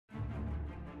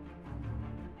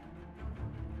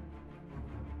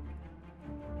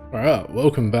Alright,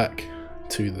 welcome back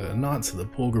to the Knights of the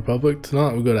Porg Republic.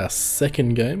 Tonight we've got our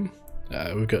second game.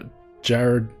 We've got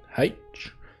Jarrad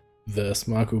H versus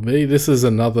Michael B. This is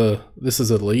a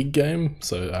league game,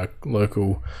 so our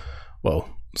local, well,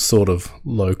 sort of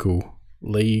local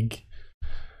league.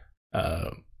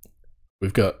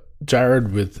 We've got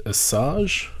Jarrad with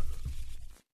Asajj.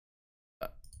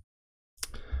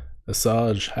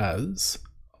 Asajj has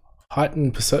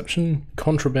Heightened Perception,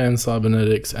 Contraband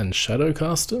Cybernetics, and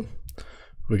Shadowcaster.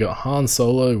 We got Han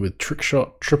Solo with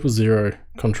Trickshot, 000,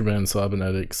 Contraband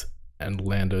Cybernetics, and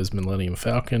Lando's Millennium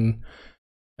Falcon.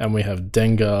 And we have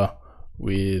Dengar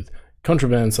with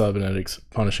Contraband Cybernetics,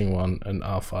 Punishing One, and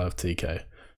R5 TK.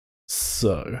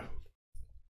 So,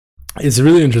 it's a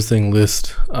really interesting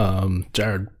list.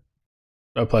 Jarrad,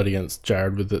 I played against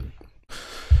Jarrad with it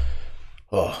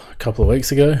a couple of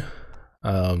weeks ago.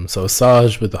 So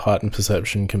Asajj with the Heightened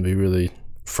Perception can be really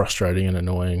frustrating and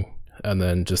annoying, and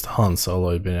then just Han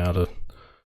Solo being able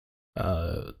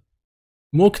to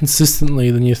more consistently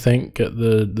than you think get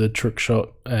the trick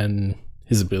shot and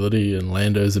his ability and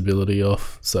Lando's ability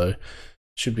off. So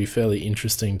should be fairly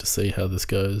interesting to see how this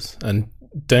goes. And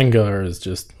Dengar is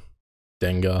just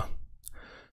Dengar.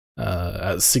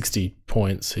 At 60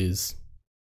 points, he's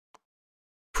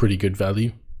pretty good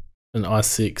value. An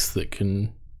I6 that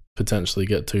can potentially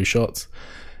get 2 shots.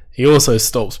 He also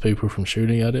stops people from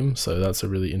shooting at him, so that's a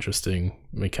really interesting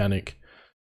mechanic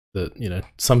that, you know,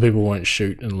 some people won't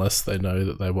shoot unless they know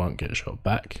that they won't get shot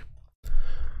back.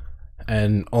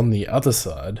 And on the other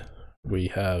side, we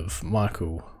have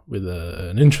Michael with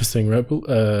an interesting rebel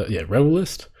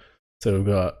list. So we've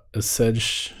got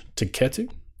Asajj Taketu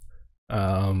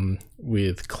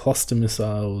with cluster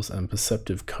missiles and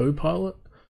perceptive co-pilot.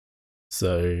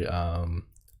 So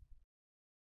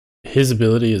his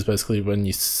ability is basically when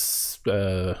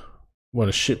a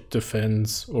ship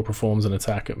defends or performs an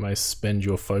attack, it may spend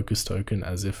your focus token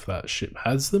as if that ship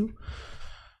has them.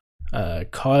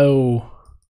 Kyle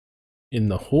in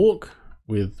the Hawk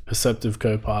with Perceptive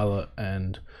Co-Pilot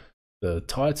and the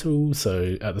title.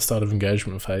 So at the start of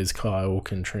engagement phase, Kyle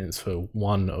can transfer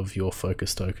 1 of your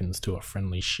focus tokens to a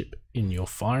friendly ship in your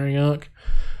firing arc.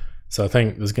 So I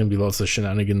think there's going to be lots of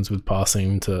shenanigans with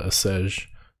passing to Asajj,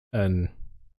 and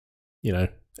you know,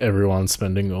 everyone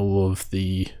spending all of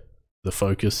the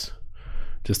focus,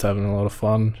 just having a lot of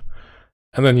fun.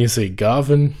 And then you see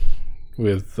Garvin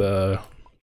with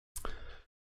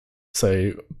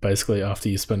so basically after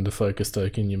you spend a focus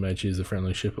token, you may choose a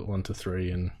friendly ship at 1 to 3,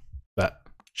 and that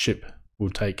ship will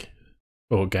take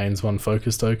or gains 1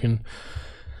 focus token.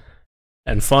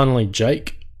 And finally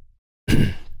Jake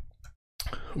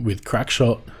with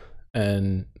Crackshot,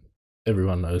 and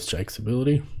everyone knows Jake's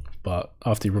ability. But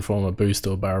after you perform a boost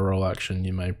or barrel roll action,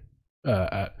 you may,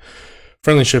 at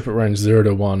friendly ship at range 0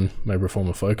 to 1, may perform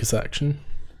a focus action.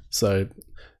 So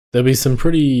there'll be some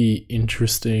pretty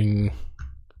interesting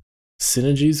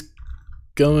synergies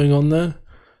going on there.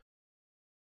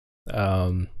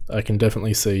 I can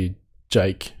definitely see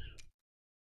Jake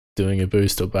doing a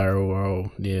boost or barrel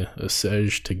roll near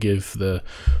Asajj to give the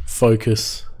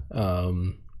focus,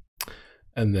 and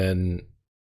then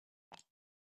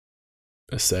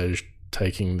Asajj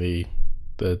taking the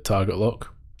target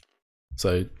lock.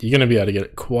 So you're going to be able to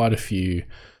get quite a few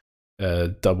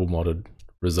double modded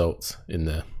results in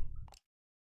there,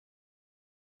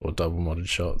 or double modded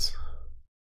shots.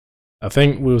 I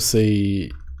think we'll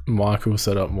see Michael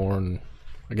set up more in,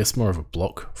 I guess, more of a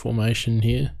block formation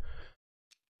here,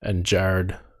 and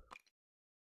Jarrad's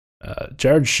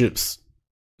ships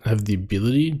have the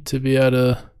ability to be able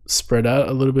to spread out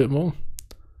a little bit more.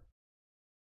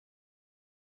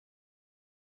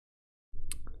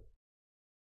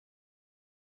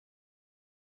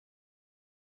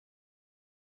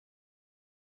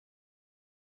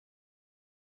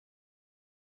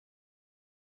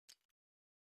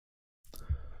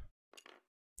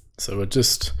 So we're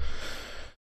just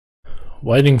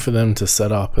waiting for them to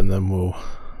set up, and then we'll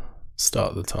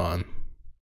start the time.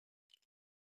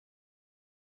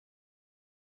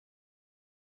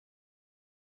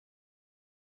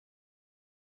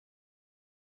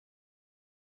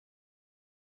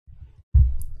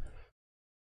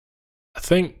 I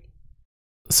think,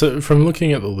 so from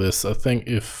looking at the list, I think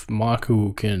if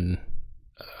Michael can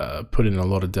put in a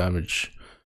lot of damage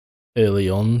early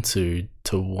on to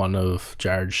one of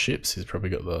Jarrad's ships, he's probably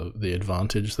got the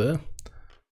advantage there.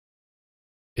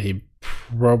 He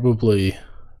probably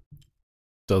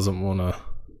doesn't want to,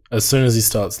 as soon as he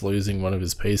starts losing one of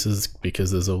his pieces,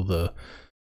 because there's all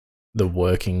the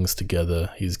workings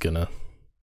together, he's gonna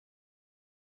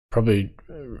probably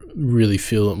really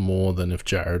feel it more than if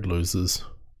Jarrad loses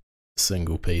a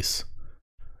single piece.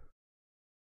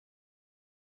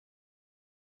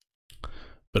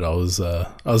 But I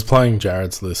was playing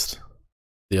Jarrad's list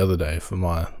the other day for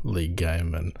my league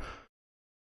game, and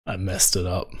I messed it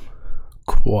up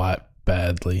quite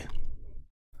badly.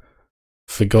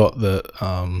 Forgot that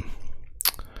I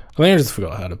think I just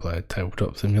forgot how to play a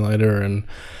tabletop simulator, and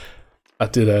I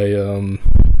did a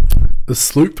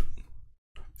sloop,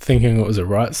 thinking it was a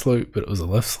right sloop, but it was a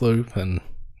left sloop, and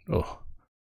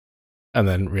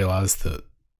then realised that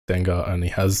Dengar only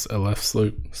has a left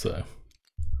sloop, so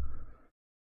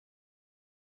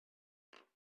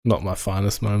not my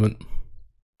finest moment.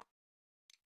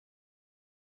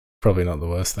 Probably not the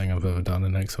worst thing I've ever done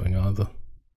in X-Wing either.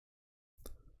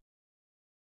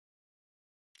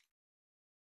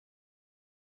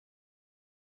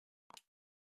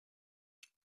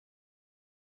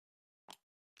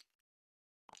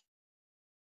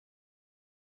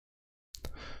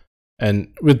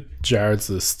 And with Jarrad's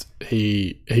list,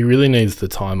 he really needs the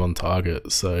time on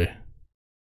target, so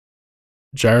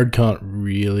Jarrad can't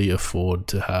really afford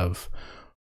to have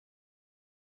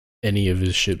any of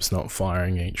his ships not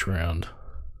firing each round.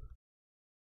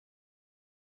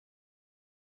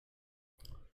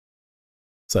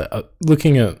 So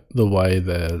looking at the way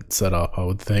they're set up, I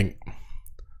would think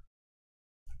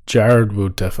Jarrad will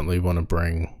definitely want to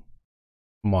bring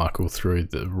Michael through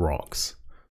the rocks.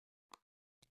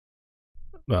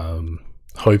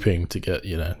 Hoping to get,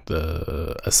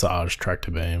 the Asajj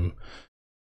tractor beam,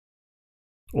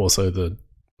 also the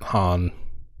Han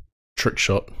trick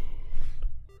shot.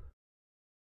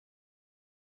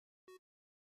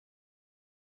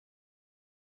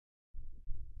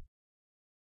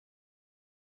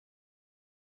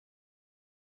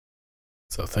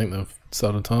 So I think they've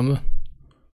started timer.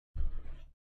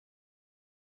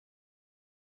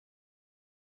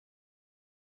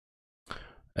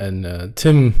 And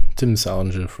Tim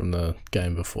Salinger from the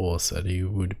game before said he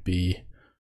would be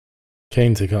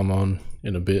keen to come on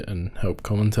in a bit and help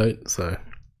commentate, so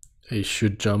he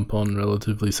should jump on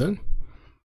relatively soon.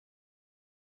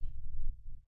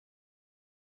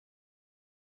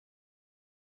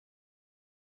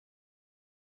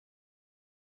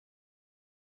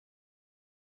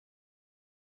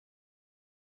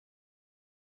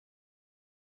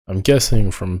 I'm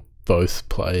guessing from both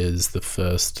players the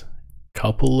first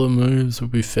couple of moves will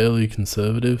be fairly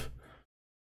conservative.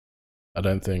 I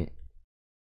don't think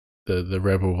the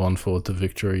Rebel 1 forward to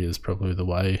victory is probably the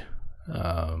way.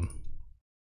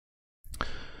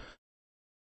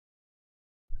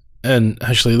 And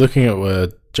actually, looking at where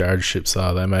Jarrad's ships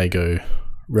are, they may go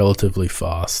relatively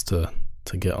fast to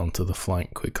get onto the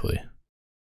flank quickly.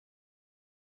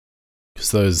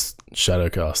 Because those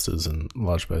Shadowcasters and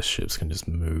large base ships can just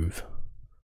move.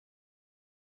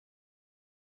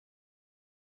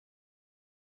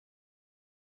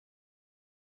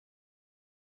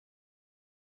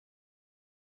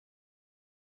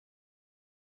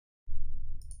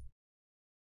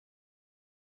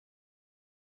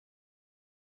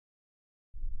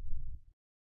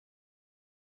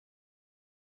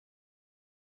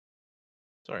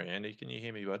 Sorry, Andy, can you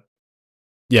hear me, bud?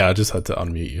 Yeah, I just had to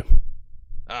unmute you.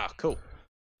 Ah, cool.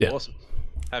 Yeah. Awesome.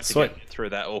 Have to Sweet. get through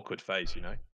that awkward phase,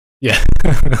 Yeah.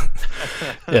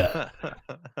 Yeah.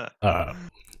 I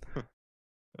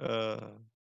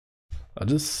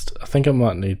think I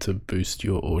might need to boost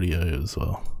your audio as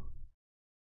well.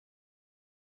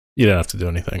 You don't have to do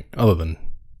anything other than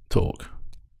talk.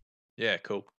 Yeah,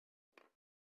 cool.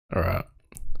 Alright.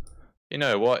 You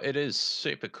know what? It is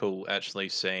super cool actually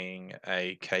seeing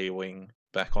a K-Wing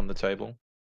back on the table.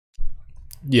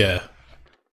 Yeah.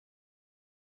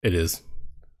 It is.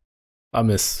 I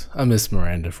miss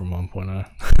Miranda from 1.0.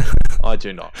 I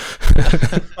do not.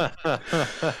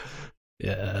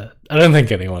 Yeah. I don't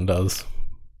think anyone does.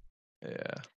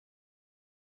 Yeah.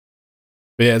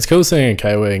 But yeah, it's cool seeing a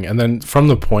K-Wing, and then from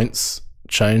the points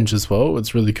change as well,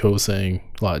 it's really cool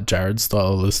seeing like Jarrad's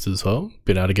style list as well.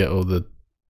 Being able to get all the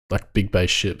like big base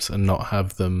ships and not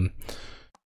have them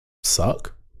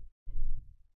suck.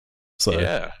 So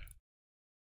yeah.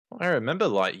 I remember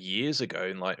like years ago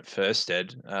in like first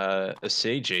ed, a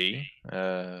CG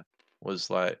was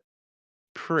like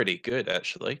pretty good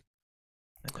actually.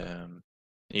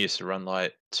 He used to run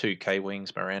like 2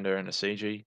 K-Wings, Miranda, and a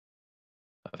CG.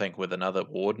 I think with another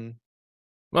Warden.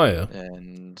 oh yeah.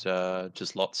 And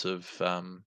just lots of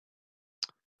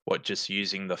just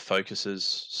using the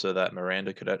focuses so that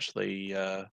Miranda could actually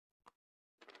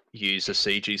use a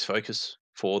CG's focus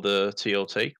for the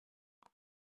TLT.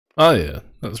 Oh yeah,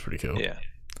 that's pretty cool. Yeah.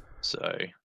 So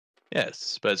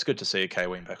yes, but it's good to see a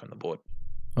K-Wing back on the board.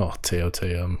 Oh,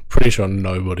 TLT, I'm pretty sure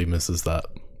nobody misses that.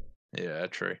 Yeah,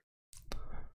 true.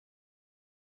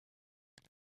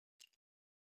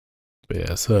 But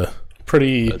yeah, it's a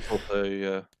pretty.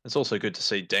 It's also good to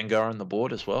see Dengar on the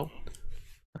board as well.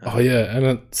 Oh yeah, and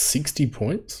at 60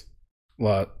 points,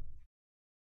 like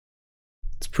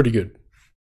it's pretty good.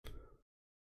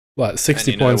 Like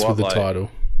 60 points with the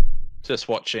title. Just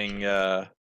watching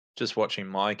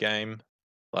my game,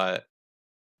 like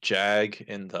Jag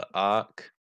in the Arc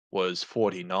was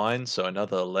 49, so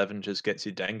another 11 just gets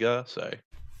you Dengar. So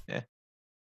yeah,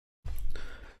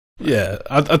 yeah,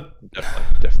 I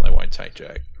definitely won't take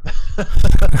Jag.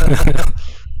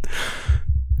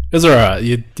 It's alright.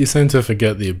 You seem to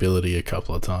forget the ability a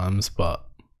couple of times, but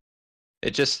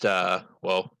it just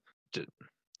well,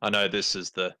 I know this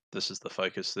is the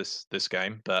focus this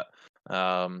game, but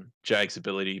Jag's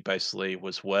ability basically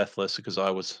was worthless because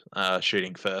I was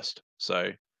shooting first.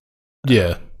 So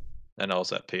yeah, and I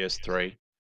was at PS3,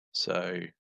 so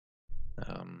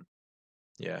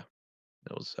yeah,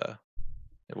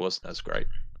 it wasn't as great.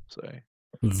 So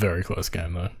very close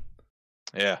game though.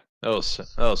 yeah, that was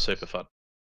super fun.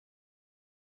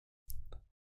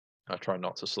 I try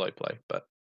not to slow play, but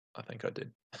I think I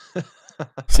did.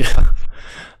 Yeah.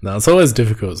 No, it's always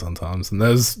difficult sometimes, and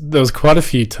there was quite a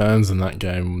few turns in that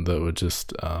game that were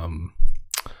just a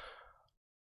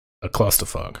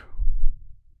clusterfuck.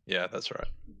 Yeah, that's right.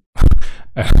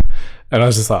 And I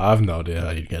was just like, I have no idea how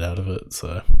you'd get out of it,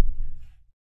 so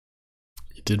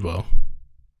you did well.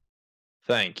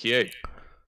 Thank you.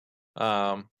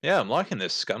 Yeah, I'm liking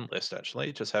this scum list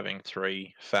actually. Just having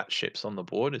 3 fat ships on the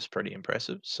board is pretty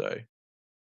impressive. So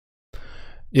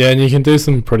yeah, and you can do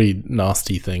some pretty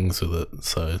nasty things with it.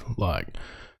 So like,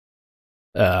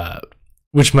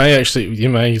 which may actually you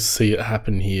may see it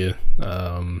happen here.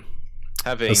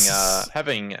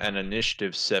 having an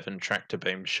initiative 7 tractor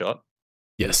beam shot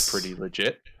is pretty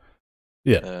legit.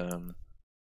 Yeah.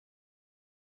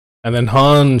 And then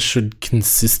Han should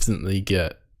consistently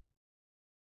get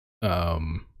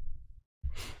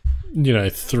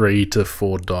 3 to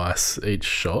 4 dice each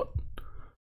shot.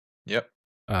 Yep.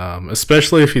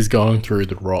 Especially if he's going through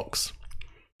the rocks,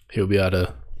 he'll be able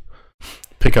to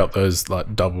pick up those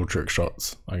like double trick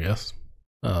shots, I guess.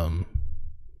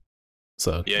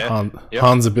 So yeah,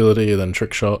 Han's ability, then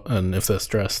trick shot, and if they're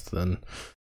stressed, then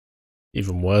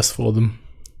even worse for them.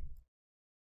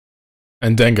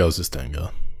 And Dengar's just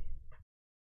Dengar.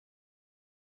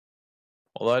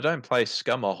 Although I don't play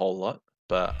scum a whole lot,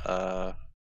 but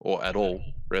or at all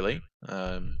really.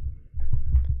 Yeah,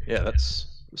 this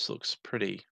looks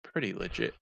pretty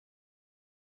legit.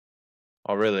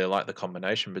 I really like the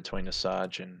combination between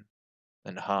Asajj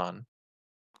and Han.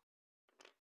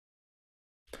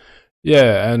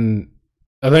 Yeah, and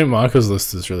I think Michael's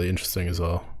list is really interesting as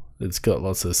well. It's got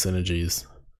lots of synergies.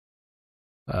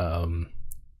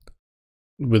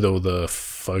 With all the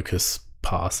focus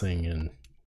passing and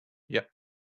yep.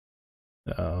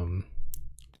 I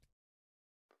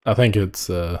think it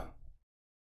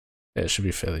should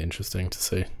be fairly interesting to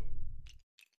see.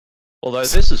 Although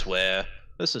this is where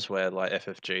like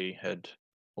FFG had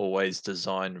always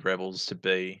designed Rebels to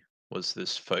be, was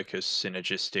this focused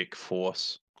synergistic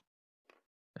force.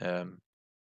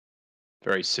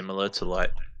 Very similar to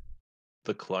like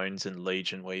the clones in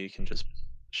Legion where you can just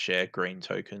share green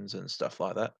tokens and stuff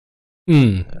like that.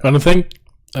 And I think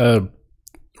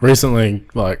recently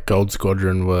like Gold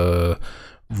Squadron were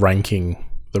ranking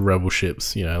the rebel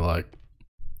ships, like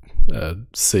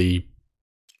C,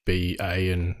 B,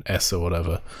 A, and S or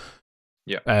whatever.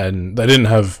 Yeah. And they didn't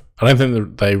have, I don't think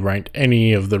that they ranked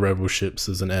any of the rebel ships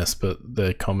as an S, but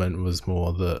their comment was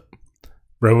more that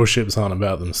rebel ships aren't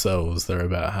about themselves, they're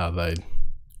about how they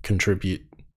contribute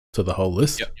to the whole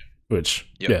list, which,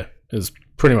 yeah, is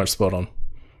pretty much spot on.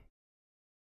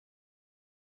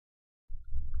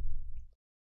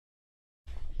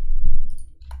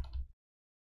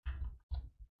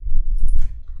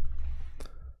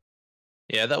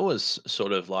 Yeah, that was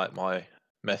sort of like my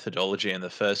methodology in the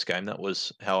first game. That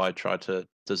was how I tried to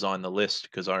design the list,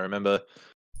 because I remember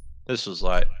this was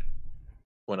like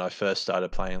when I first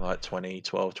started playing, like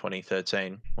 2012,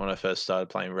 2013, when I first started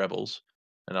playing Rebels,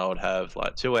 and I would have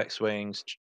like 2 X-Wings,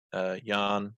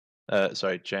 Jan Ors,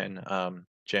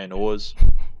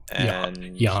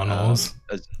 and Jan Ors.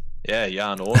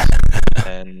 Jan Ors,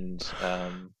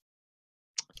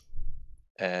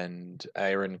 and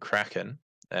Aaron Kraken,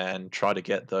 and try to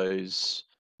get those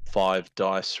 5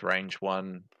 dice range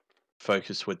 1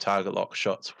 focus with target lock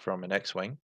shots from an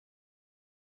X-Wing.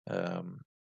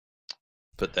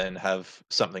 But then have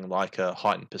something like a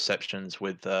heightened perceptions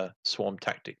with swarm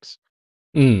tactics,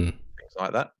 things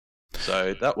like that.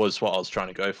 So that was what I was trying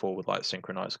to go for with like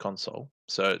synchronized console.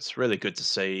 So it's really good to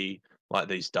see like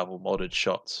these double modded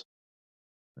shots,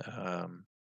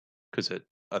 because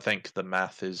I think the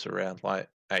math is around like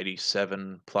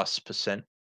 87+%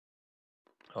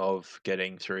 of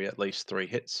getting through at least 3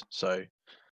 hits. So,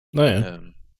 No, yeah.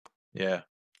 yeah.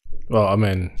 Well, I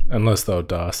mean, unless they'll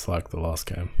dice like the last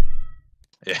game.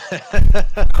 Yeah.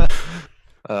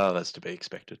 Oh, that's to be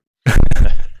expected.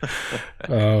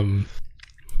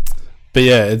 But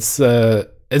yeah, it's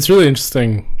really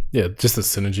interesting. Yeah, just the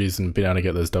synergies and being able to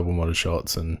get those double modded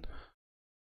shots and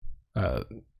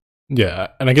yeah,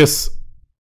 and I guess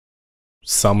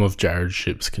some of Jarrad's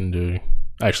ships can do.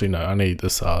 Actually, no, only the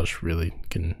Sarge really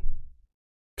can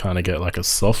kind of get like a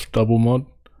soft double mod.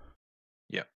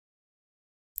 Yeah.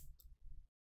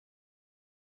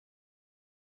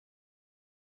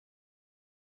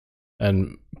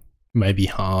 And maybe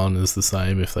Han is the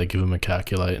same if they give him a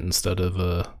calculate instead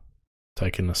of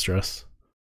taking the stress.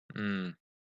 Mm.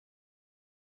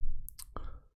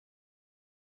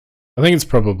 I think it's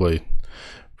probably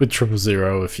with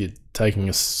 000, if you're taking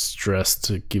a stress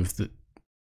to give the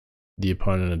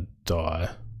opponent a die,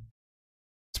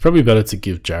 it's probably better to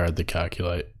give Jarrad the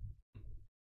calculate.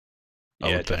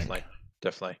 Yeah, definitely.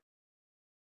 Definitely.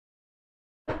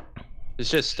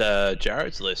 It's just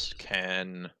Jarrad's list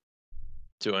can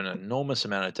do an enormous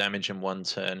amount of damage in one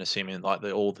turn, assuming like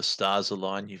all the stars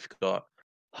align. You've got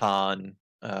Han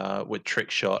with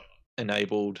trick shot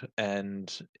enabled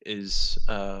and is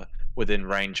within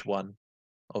range 1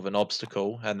 of an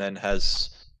obstacle, and then has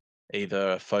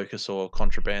either focus or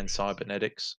contraband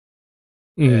cybernetics,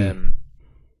 and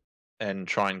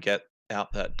try and get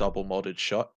out that double modded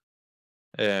shot.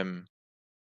 That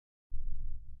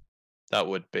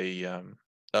would be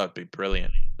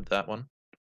brilliant with that one.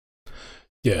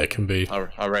 Yeah, it can be.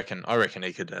 I reckon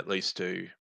he could at least do,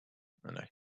 I don't know,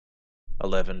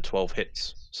 11, 12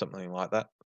 hits, something like that.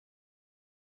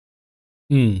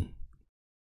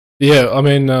 Yeah, I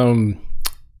mean,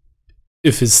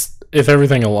 if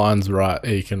everything aligns right,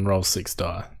 he can roll 6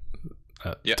 die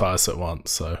twice at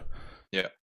once. So yeah,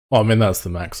 well, I mean that's the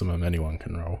maximum anyone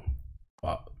can roll.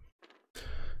 But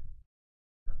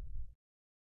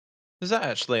is that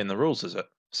actually in the rules? Is it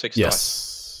 6 yes,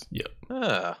 dice? Yep.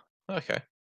 Ah, okay.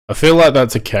 I feel like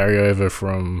that's a carryover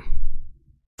from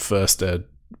First Ed,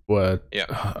 where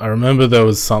I remember there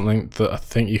was something that I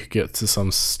think you could get to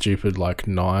some stupid like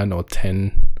 9 or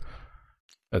 10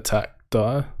 attack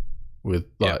die with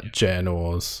like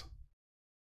Janors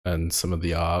and some of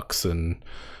the arcs, and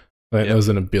I think there was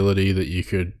an ability that you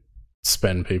could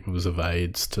spend people's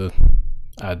evades to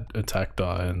add attack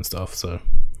die and stuff. So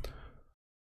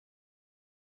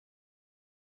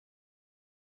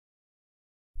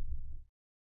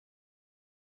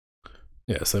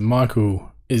yeah, so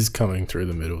Michael is coming through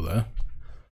the middle there,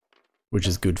 which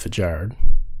is good for Jarrad.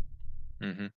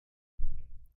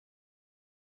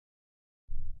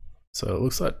 So it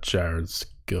looks like Jarrad's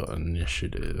got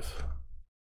initiative.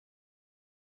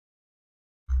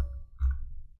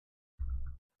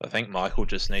 I think Michael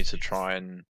just needs to try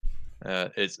and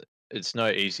it's no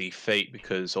easy feat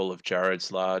because all of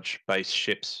Jarrad's large base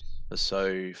ships are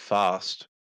so fast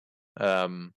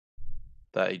that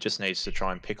he just needs to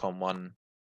try and pick on one,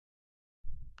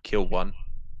 kill one,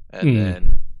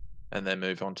 and then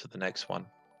move on to the next one.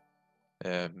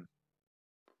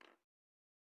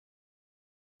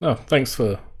 Oh, thanks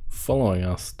for following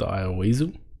us, Dire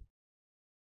Weasel.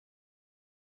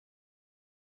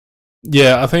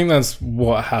 Yeah, I think that's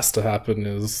what has to happen.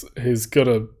 Is he's got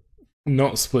to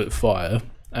not split fire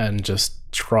and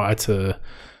just try to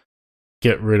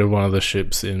get rid of one of the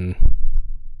ships in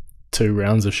 2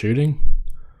 rounds of shooting.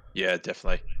 Yeah,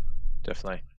 definitely. If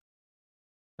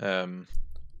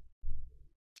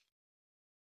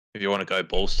you want to go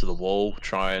balls to the wall,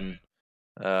 try and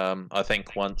I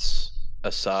think once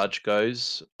a Sarge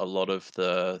goes, a lot of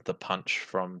the punch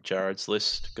from Jarrad's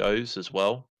list goes as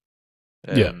well.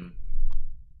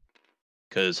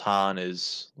 Because Han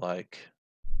is like,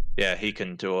 yeah, he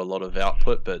can do a lot of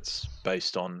output, but it's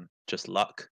based on just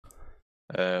luck.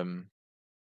 Yeah,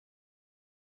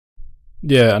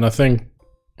 and I think,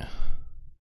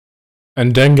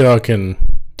 and Dengar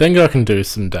can do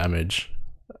some damage.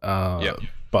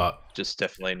 But just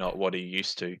definitely not what he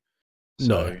used to. So.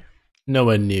 No,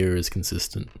 nowhere near as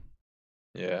consistent.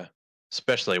 Yeah,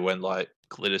 especially when like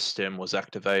Glitter Stem was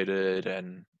activated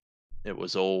and it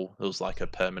was like a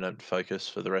permanent focus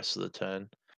for the rest of the turn,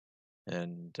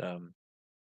 and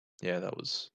yeah, that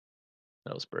was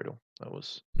brutal. That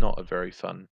was not a very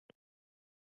fun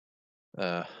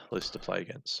list to play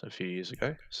against a few years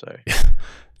ago. So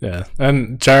yeah,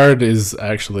 and Jarrad is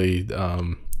actually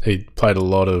he played a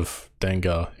lot of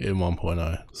Dengar in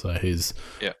 1.0, so he's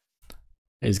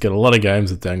got a lot of games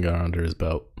with Dengar under his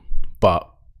belt. But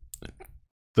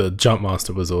the jump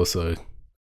master was also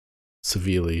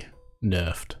severely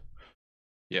nerfed.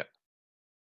 Yeah.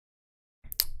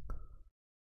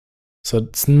 So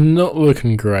it's not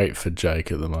looking great for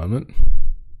Jake at the moment.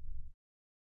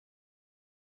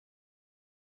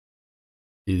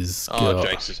 Jake's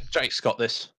got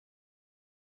this.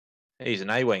 He's an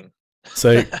A-wing.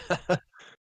 So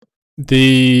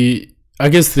I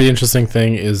guess the interesting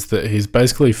thing is that he's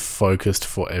basically focused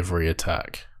for every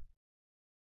attack.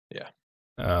 Yeah.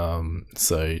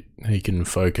 So he can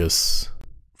focus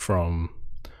from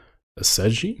a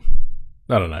Seiji?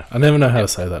 I don't know. I never know how to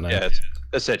say that name. Yeah,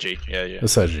 a Seiji. Yeah. A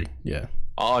Seiji, yeah.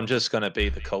 I'm just going to be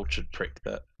the cultured prick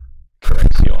that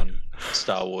corrects you on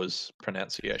Star Wars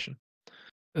pronunciation.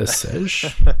 A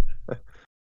Sej?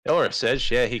 Or a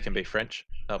Sej, yeah, he can be French.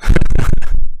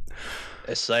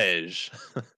 A Sej.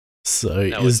 So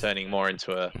now we're turning more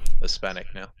into a Hispanic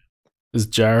now. Is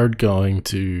Jarrad going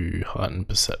to heighten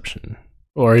perception?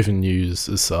 Or even use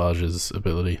Asage's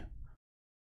ability?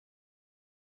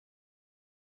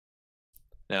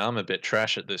 Now, I'm a bit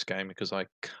trash at this game because I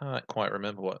can't quite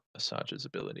remember what Asage's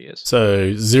ability is.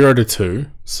 So 0 to 2,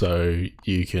 so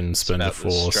you can spend a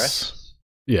force. Stress?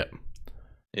 Yeah.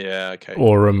 Yeah, okay.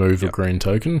 Or remove a green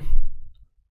token.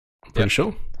 I'm pretty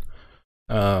sure.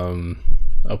 I'll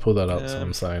pull that up so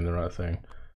I'm saying the right thing.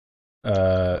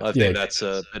 I think that's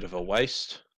a bit of a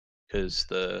waste because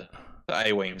the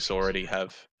A-Wings already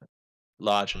have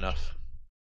large enough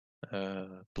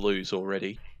blues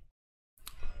already.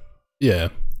 Yeah.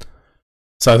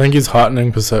 So I think he's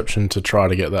heightening perception to try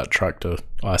to get that tractor,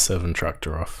 I7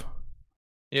 tractor off.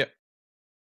 Yep.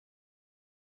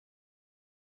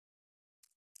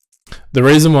 The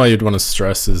reason why you'd want to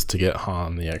stress is to get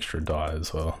Han the extra die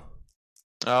as well.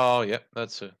 Oh, yeah,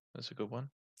 that's a good one.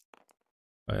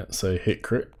 Right, so hit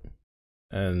crit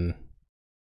and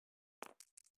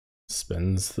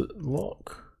spends the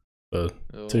lock for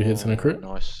 2 hits and a crit.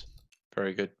 Nice.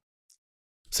 Very good.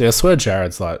 See, I swear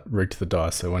Jarrad's like rigged the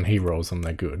dice, so when he rolls them,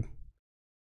 they're good.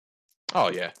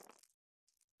 Oh, yeah.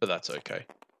 But that's okay.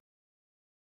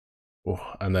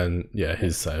 Oh, and then, yeah,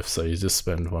 he's safe, so you just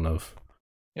spend one of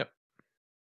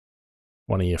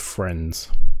your friends.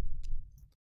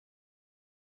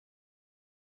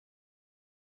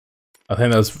 I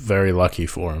think that's very lucky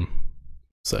for him,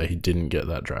 so he didn't get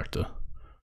that tractor.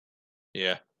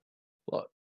 Yeah. Well,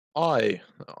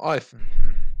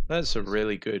 that's a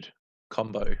really good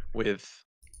combo with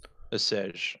a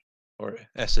Sej or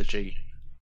SG.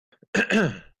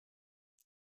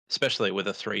 Especially with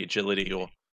a 3 agility or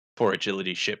 4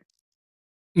 agility ship.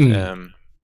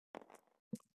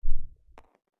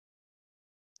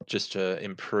 Just to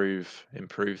improve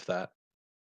that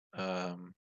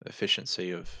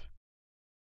efficiency of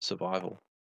survival.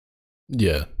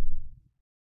 Yeah.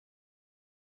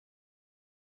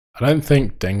 I don't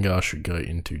think Dengar should go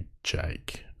into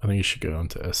Jake. I think he should go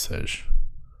onto Sej.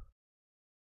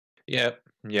 Yeah.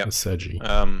 Seji.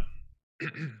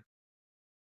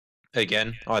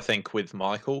 Again, I think with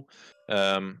Michael,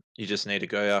 you just need to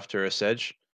go after a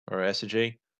Sej or a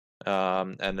SG,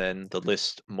 and then the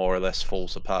list more or less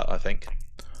falls apart, I think.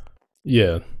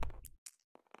 Yeah.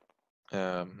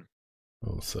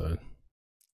 Also,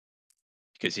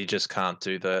 because you just can't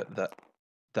do that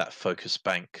focus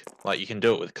bank. Like you can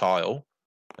do it with Kyle.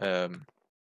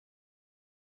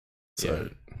 So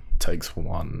it takes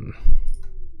 1.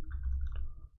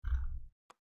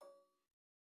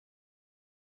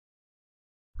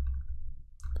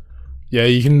 Yeah,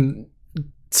 you can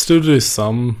still do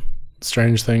some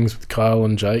strange things with Kyle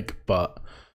and Jake, but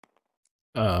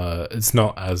it's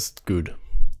not as good.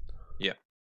 Yeah.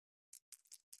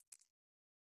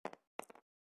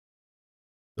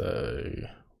 So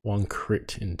 1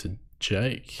 crit into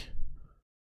Jake.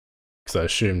 Because I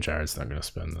assume Jarrad's not going to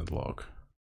spend the log.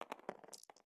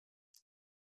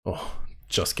 Oh,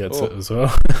 just gets it as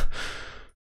well.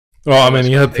 Well, I mean,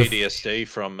 he had PTSD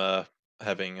from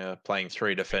playing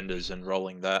 3 defenders and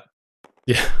rolling that.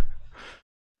 Yeah.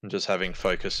 And just having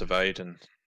focus evade and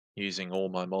using all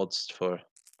my mods for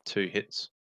 2 hits.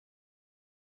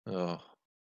 Oh.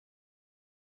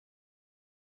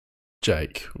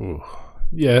 Jake. Ooh.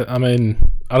 Yeah, I mean,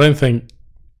 I think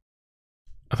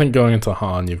going into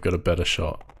Han, you've got a better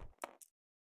shot.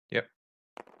 Yep.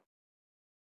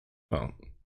 Well,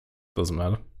 doesn't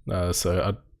matter. So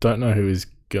I don't know who he's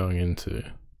going into.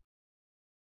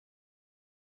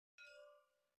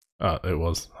 Oh, it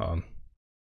was Han.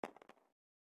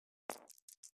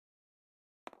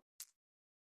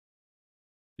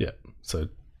 Yeah, so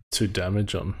 2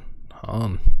 damage on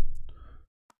Han.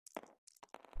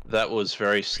 That was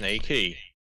very sneaky.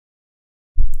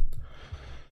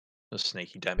 A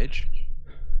sneaky damage.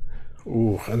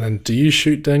 Ooh, and then do you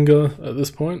shoot Dengar at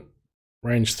this point?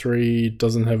 Range 3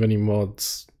 doesn't have any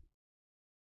mods.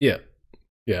 Yeah.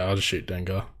 Yeah, I'll just shoot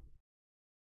Dengar.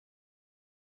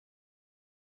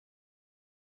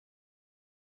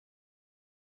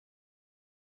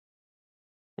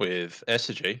 With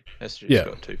SG. SG's Yeah.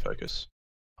 got 2 focus.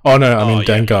 Oh no, I mean Yeah.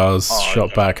 Dengar's Oh, shot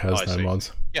okay. back has I no see.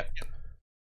 mods. Yep.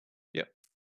 Yep.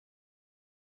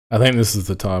 I think this is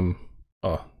the time.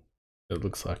 Oh, it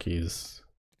looks like he's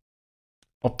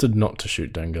opted not to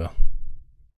shoot Dengar.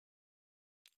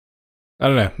 I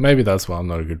don't know, maybe that's why I'm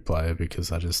not a good player,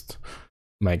 because I just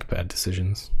make bad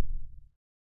decisions.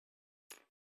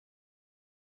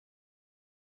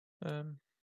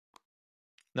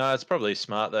 No, it's probably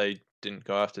smart they didn't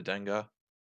go after Dengar.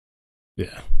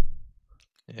 Yeah.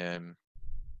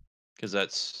 Because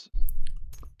that's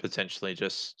potentially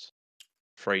just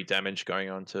free damage going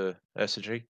on to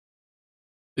SG.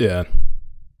 Yeah.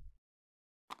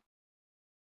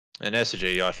 And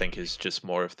SG, I think, is just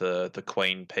more of the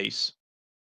queen piece.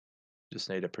 Just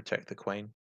need to protect the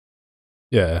queen.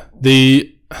 Yeah.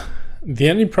 The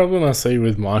only problem I see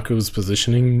with Michael's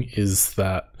positioning is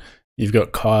that you've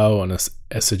got Kyle and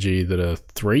SG that are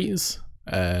 3s,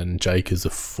 and Jake is a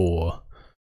 4.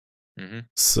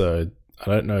 So I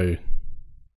don't know.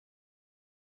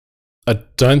 I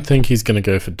don't think he's going to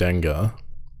go for Dengar,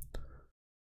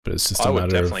 but it's just I a would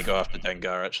matter definitely of. go after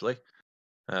Dengar, actually.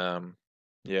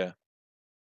 Yeah,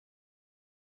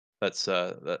 that's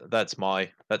my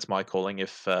calling.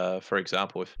 If for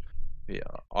example, if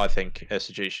I think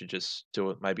SG should just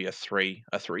do it, maybe a three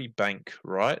bank,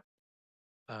 right?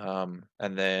 And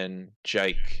then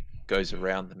Jake goes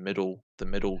around the middle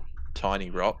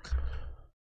tiny rock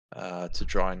to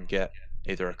try and get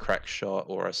either a crack shot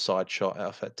or a side shot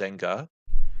out at Dengar.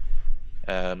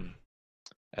 And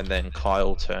then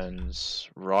Kyle turns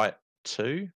right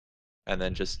too, and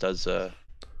then just does a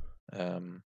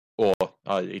or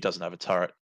he doesn't have a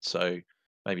turret, so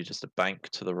maybe just a bank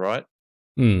to the right.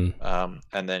 And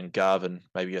then Garvin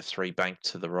maybe a 3 bank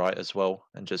to the right as well,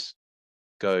 and just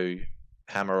go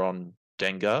hammer on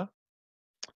Dengar.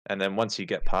 And then once you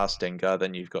get past Dengar,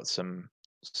 then you've got some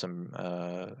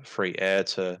free air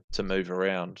to move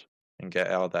around and get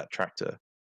out of that tractor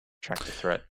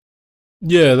threat.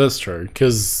 Yeah, that's true,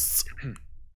 because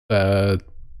Asajj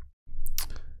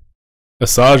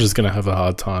is going to have a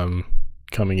hard time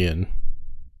coming in.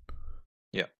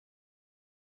 Yeah.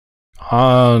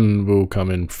 Han will come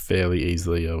in fairly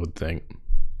easily, I would think.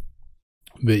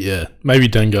 But yeah, maybe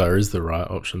Dengar is the right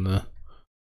option there.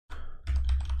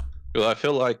 Well, I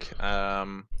feel like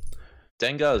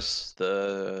Dengar's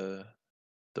the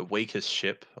weakest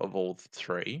ship of all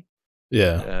 3.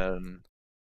 Yeah.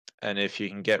 And if you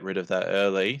can get rid of that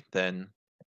early, then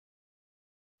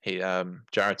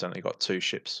Jarrad's only got 2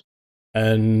 ships.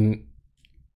 And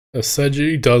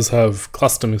Asajj does have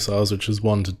cluster missiles, which is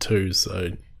 1 to 2,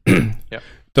 so Yep.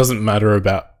 doesn't matter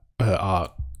about her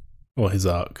arc or his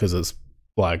arc, because it's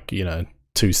like,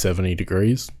 270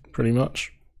 degrees pretty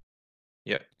much.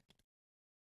 Yeah.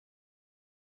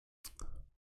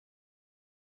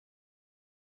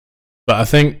 But I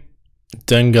think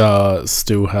Dengar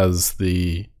still has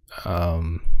the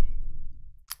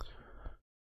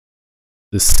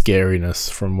scariness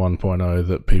from 1.0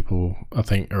 that people, I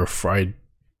think, are afraid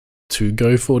to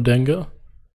go for Dengar.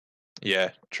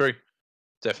 Yeah, true.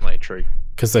 Definitely true.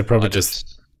 Because they probably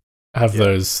just have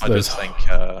those. I just think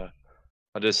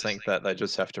that they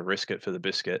just have to risk it for the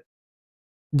biscuit.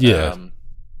 Yeah.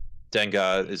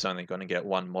 Dengar is only going to get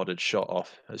 1 modded shot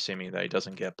off, assuming that he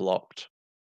doesn't get blocked.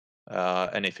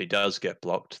 And if he does get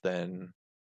blocked, then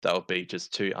that would be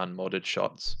just 2 unmodded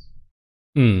shots.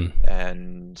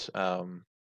 And I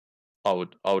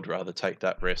would rather take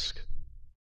that risk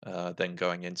than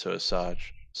going into Asajj.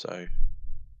 So.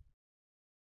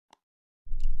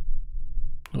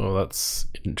 Well, that's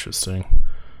interesting.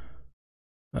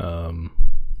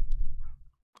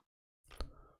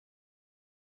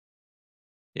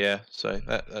 Yeah, so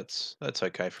that's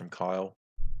okay from Kyle.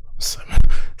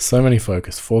 So many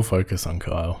focus. 4 focus on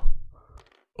Kyle.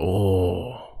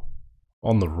 Oh,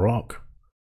 on the rock.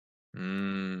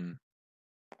 And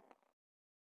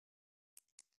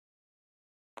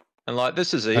like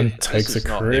this is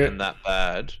not even that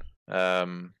bad.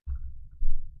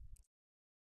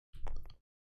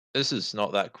 This is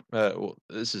not that.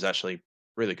 This is actually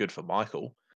really good for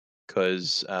Michael,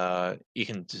 because you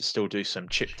can still do some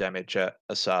chip damage at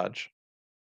Asajj.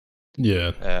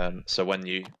 Yeah. So when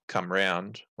you come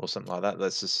round or something like that,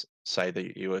 let's just say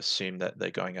that you assume that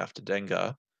they're going after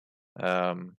Dengar.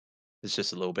 It's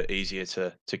just a little bit easier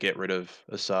to get rid of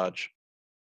Asajj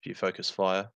if you focus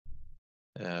fire.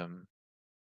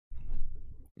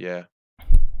 Yeah.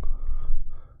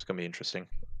 It's gonna be interesting.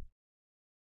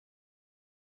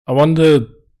 I wonder,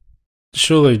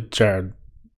 surely Jarrad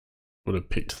would have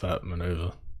picked that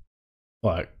maneuver.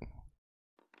 Like,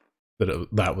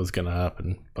 that was going to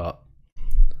happen, but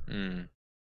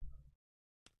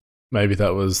maybe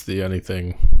that was the only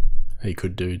thing he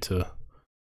could do to...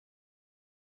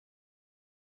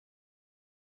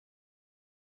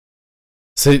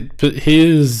 See, but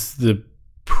here's the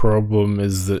problem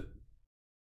is that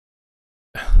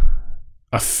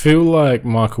I feel like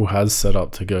Michael has set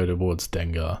up to go towards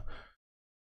Dengar,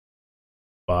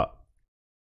 but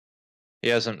he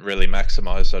hasn't really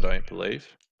maximized, I don't believe.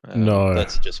 No.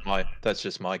 That's just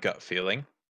my gut feeling.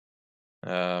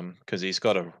 Because he's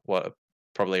got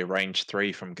probably a range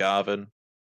 3 from Garvin.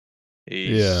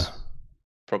 He's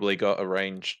probably got a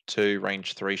range 2,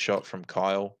 range 3 shot from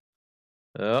Kyle.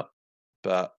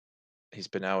 But he's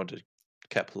been able to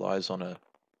capitalize on a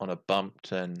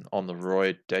bumped and on the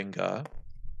roid Dengar.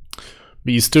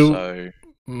 But you still,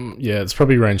 yeah, it's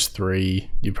probably range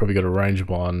 3. You probably got a range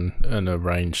 1 and a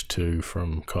range 2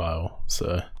 from Kyle.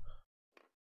 So,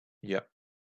 yep.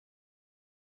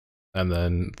 And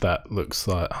then that looks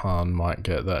like Han might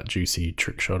get that juicy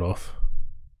trick shot off.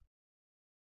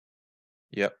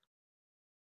 Yep.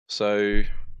 So,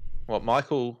 what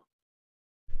Michael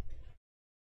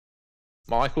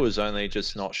is only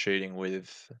just not shooting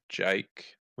with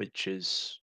Jake,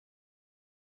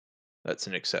 that's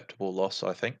an acceptable loss,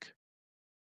 I think.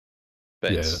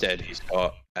 But instead, he's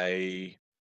got a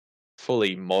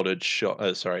fully modded shot.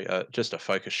 Just a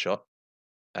focus shot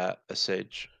at a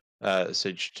Siege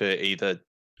to either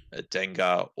a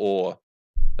Dengar or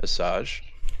a Sarge.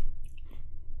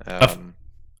 I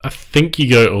think you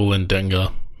go all in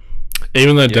Dengar,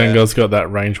 even though Dengar's got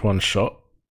that range 1 shot.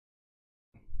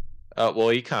 Well,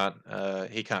 he can't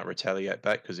retaliate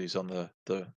back because he's on the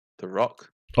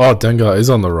rock. Oh, Dengar is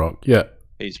on the rock. Yeah,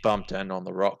 he's bumped and on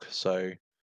the rock. So,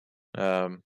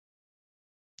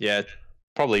 yeah,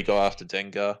 probably go after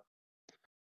Dengar.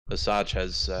 Asajj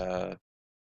has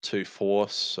 2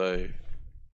 force, so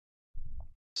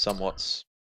somewhat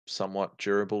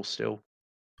durable still.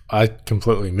 I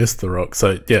completely missed the rock,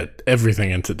 so yeah,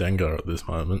 everything into Dengar at this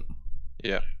moment.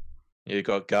 Yeah, you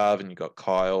got Garvin, you got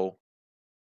Kyle,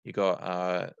 you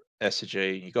got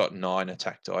SG, you got 9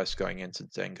 attack dice going into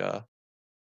Dengar.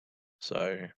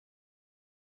 So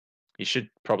you should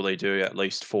probably do at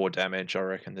least 4 damage, I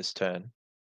reckon, this turn.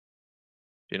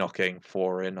 If you're not getting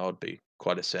 4 in, I'd be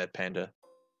quite a sad panda.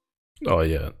 Oh,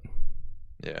 yeah.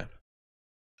 Yeah.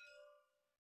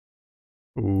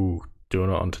 Ooh, doing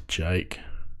it onto Jake.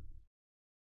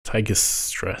 Take his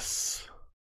stress.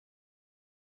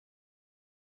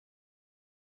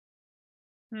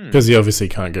 Because he obviously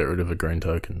can't get rid of a green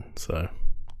token, so...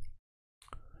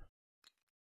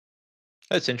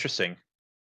 That's interesting.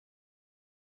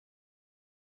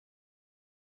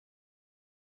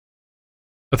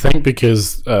 I think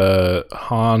because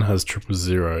Han has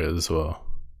 000 as well.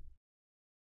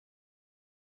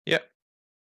 Yep.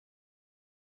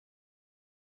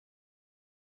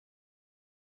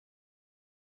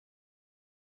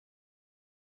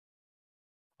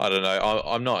 I don't know.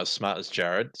 I'm not as smart as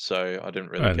Jarrad, so I didn't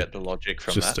really get the logic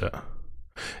from that.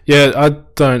 Yeah, I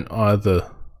don't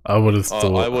either. I would have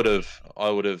thought. I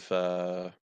would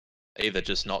have either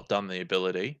just not done the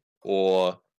ability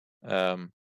or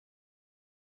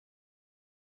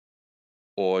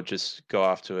just go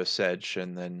after a Sedge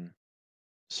and then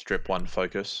strip 1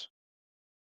 focus.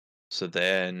 So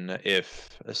then, if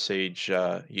a Siege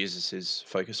uses his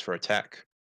focus for attack,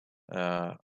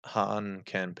 Han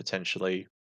can potentially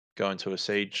go into a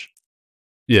Siege.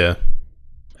 Yeah.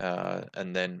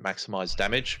 And then maximize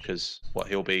damage because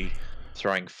he'll be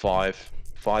throwing 5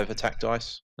 attack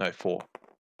dice. No, 4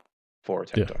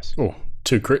 attack dice. Oh,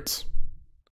 2 crits.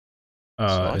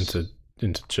 Nice.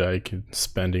 Into Jake and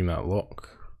spending that lock.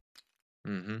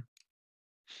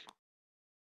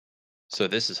 So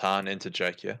this is Han into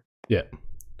Jake, yeah? Yeah.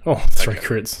 Oh, 3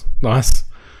 crits. Nice.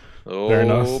 Oh, very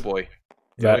nice. Boy.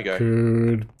 Here that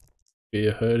could be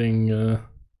hurting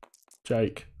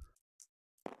Jake.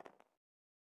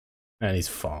 And he's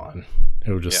fine.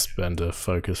 He'll just spend a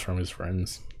focus from his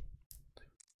friends.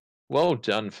 Well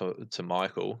done to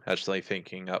Michael, actually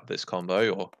thinking up this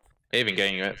combo, or even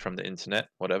getting it from the internet,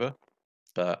 whatever.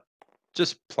 But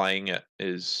just playing it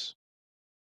it's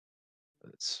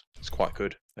quite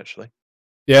good, actually.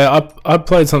 Yeah, I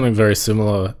played something very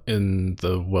similar in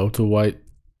the welterweight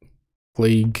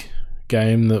league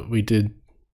game that we did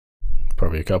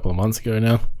probably a couple of months ago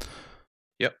now.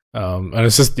 Yep. And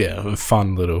it's just a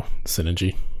fun little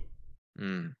synergy.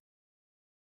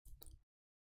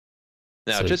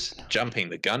 Now, So just jumping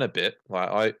the gun a bit,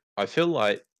 like I feel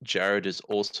like Jarrad is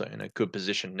also in a good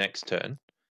position next turn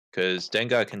because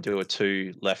Dengar can do a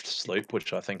 2 left sloop,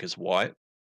 which I think is white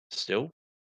still.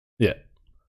 yeah.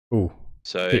 Ooh, hit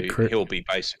So crit. he'll be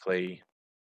basically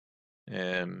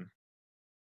And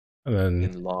then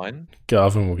in line,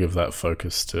 Garvin will give that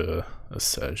focus to a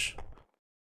Sej.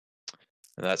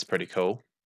 and that's pretty cool.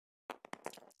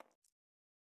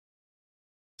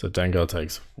 So Dengar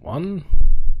takes 1.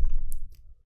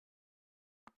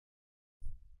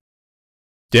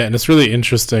 Yeah, and it's really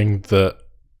interesting that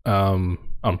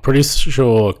I'm pretty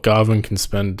sure Garvin can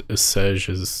spend a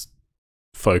Sej's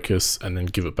focus and then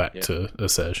give it back Yeah. to a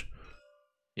Sej.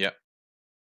 Yeah,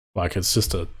 Like, it's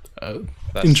just a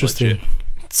that's interesting, legit.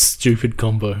 stupid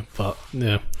combo, but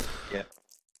yeah. Yeah.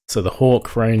 So the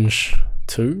Hawk range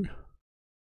 2.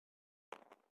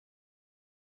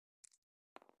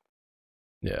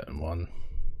 Yeah, and 1.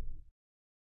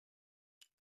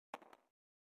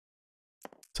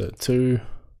 So 2.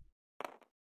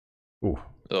 Ooh,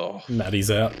 Oh, Maddie's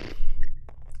out.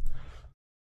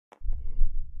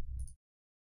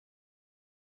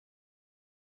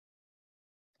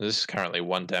 this is currently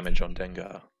 1 damage on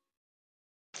Dengar.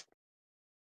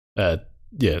 Yeah,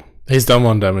 he's done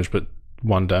 1 damage, but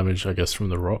 1 damage, I guess, from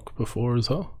the rock before as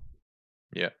well.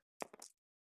 Yeah.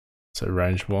 So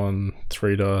range 1,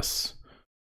 3 dice,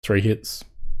 3 hits.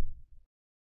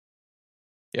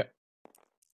 Yep.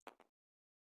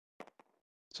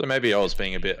 So maybe I was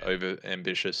being a bit over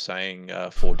ambitious saying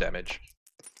 4 damage,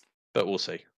 but we'll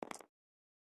see.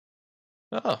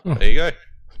 Oh, there you go.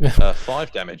 Yeah.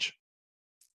 5 damage.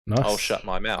 Nice. I'll shut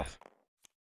my mouth.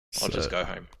 I'll just So- go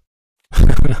home.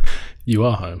 You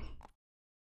are home.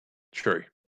 True.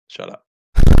 Shut up.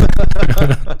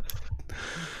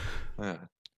 Yeah.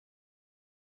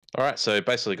 All right, so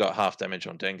basically got half damage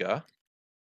on Dengar.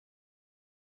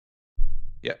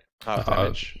 Yep, half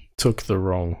damage. Took the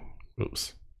wrong.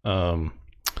 Oops. My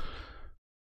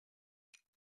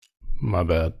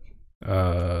bad.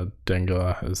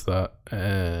 Dengar has that,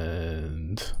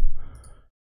 and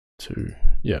 2.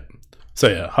 Yeah. So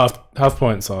yeah, half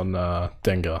points on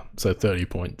Dengar. So 30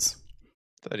 points.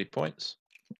 30 points.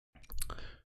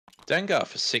 Dengar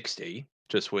for 60,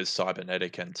 just with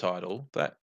cybernetic and title.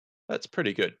 That's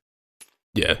pretty good.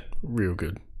 Yeah, real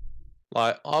good.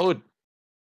 Like I would,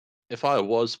 if I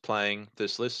was playing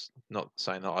this list, not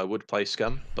saying that I would play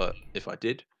Scum, but if I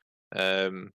did, I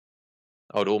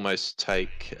would almost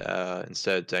take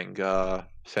instead of Dengar,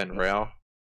 Fen Rao,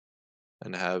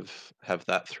 and have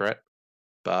that threat.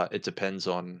 But it depends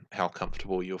on how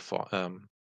comfortable you're flying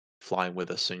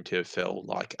with a Soontir Fel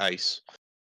like Ace,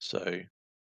 so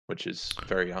which is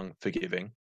very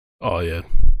unforgiving. Oh yeah,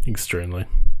 extremely.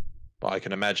 But I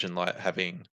can imagine like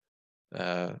having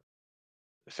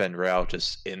Fen Rao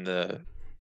just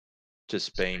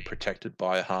being protected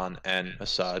by a Han and a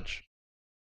Sarge.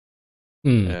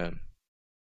 Mm.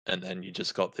 And then you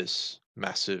just got this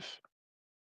massive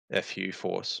FU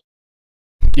force.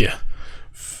 Yeah,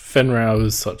 Fenrau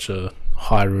is such a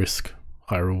high risk,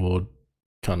 high reward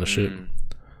kind of ship.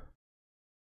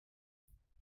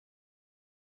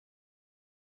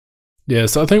 Yeah,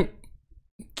 so I think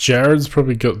Jarrad's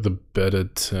probably got the better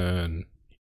turn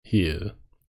here.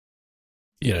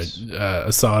 You Yes. know,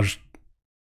 Asajj,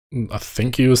 I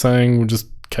think you were saying would just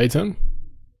K-turn?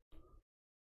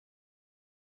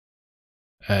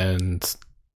 And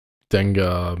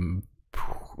Dengar,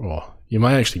 you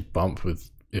might actually bump with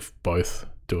if both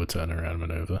do a turnaround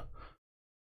maneuver.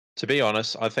 To be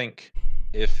honest, I think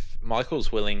if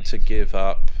Michael's willing to give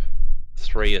up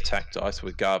 3 attack dice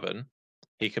with Garvin,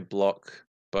 he could block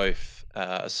both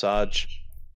Asajj's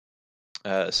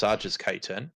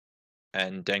K-turn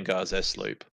and Dengar's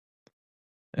S-loop.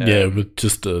 Yeah, with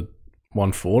just a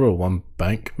 1 fort or 1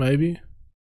 bank, maybe?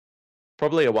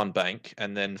 Probably a 1 bank,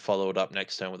 and then follow it up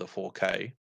next turn with a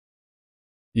 4K.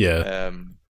 Yeah.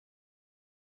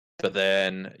 But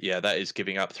then, yeah, that is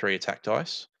giving up 3 attack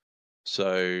dice.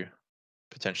 So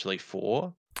potentially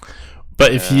 4.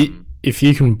 But if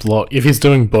you can block, if he's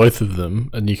doing both of them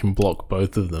and you can block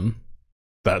both of them,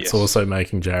 that's Yes. also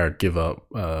making Jarrad give up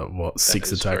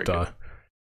 6 is attack very die. good.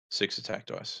 6 attack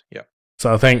dice. Yep.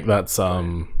 So I think that's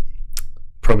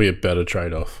probably a better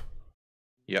trade off.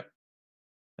 Yep.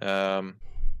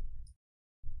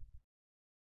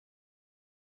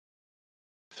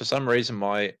 For some reason,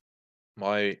 my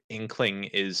inkling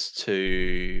is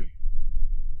to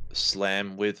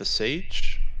slam with a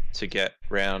siege to get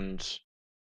round,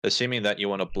 assuming that you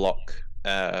want to block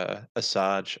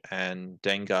Asajj and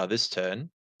Dengar this turn.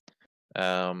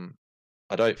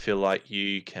 I don't feel like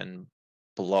you can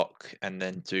block and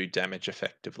then do damage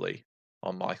effectively.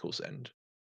 on Michael's end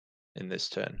in this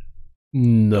turn.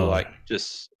 No. I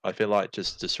feel like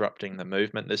just disrupting the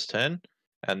movement this turn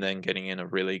and then getting in a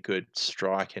really good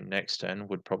strike in next turn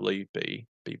would probably be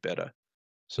better.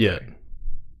 So Yeah.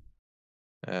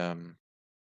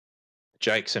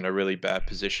 Jake's in a really bad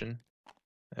position.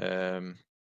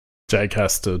 Jake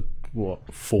has to,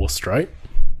 what, 4 straight?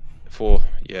 4,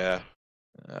 yeah.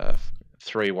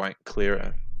 3 won't clear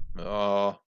it.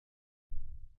 Oh,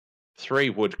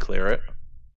 3 would clear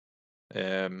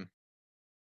it.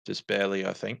 Just barely,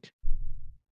 I think.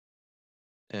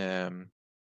 I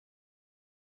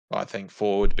think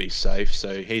 4 would be safe,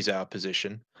 so he's out of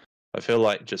position. I feel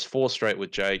like just 4 straight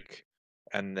with Jake,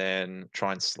 and then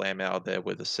try and slam out there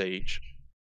with a siege.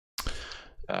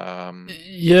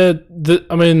 Yeah,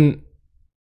 I mean,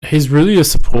 he's really a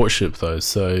support ship though,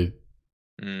 so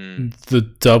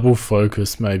the double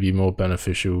focus may be more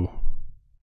beneficial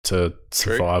to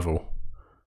survival.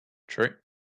 True.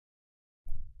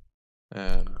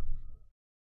 But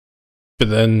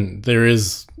then there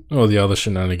is all the other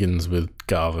shenanigans with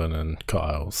Garvin and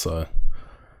Kyle, so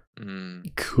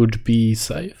could be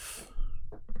safe.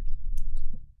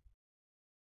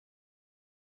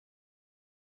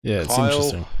 Yeah, it's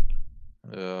interesting.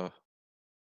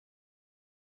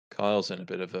 Kyle's in a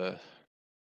bit of a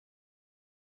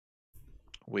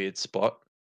weird spot.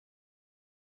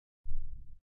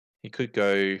 He could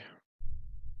go.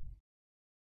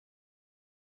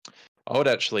 I would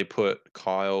actually put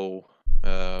Kyle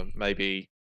maybe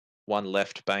one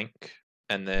left bank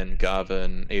and then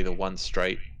Garvin either one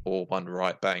straight or one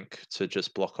right bank to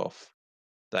just block off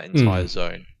that entire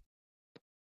zone.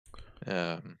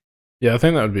 Yeah, I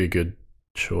think that would be a good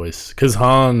choice because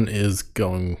Han is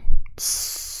going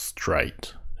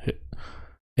straight.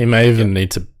 He may even need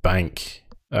to bank.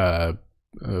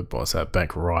 What's that?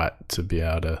 Bank right to be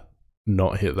able to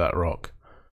not hit that rock.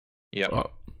 Yeah.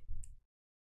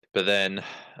 But then,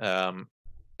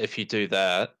 if you do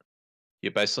that,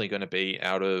 you're basically going to be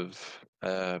out of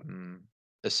a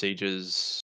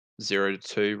siege's 0 to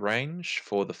 2 range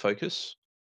for the focus.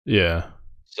 Yeah.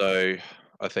 So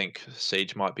I think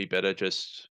siege might be better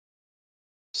just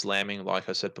slamming, like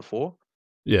I said before.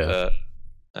 Yeah.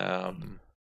 But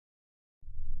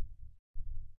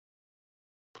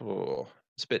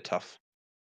it's a bit tough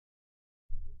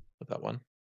with that one.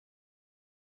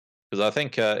 Because I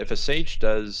think if a siege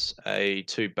does a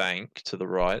 2 bank to the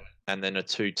right and then a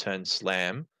 2 turn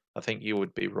slam, I think you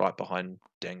would be right behind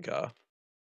Dengar.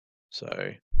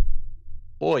 So,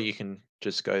 or you can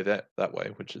just go that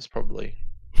way, which is probably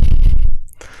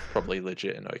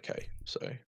legit and okay. So,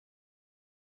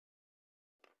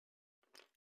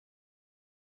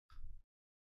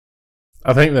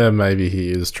 I think that maybe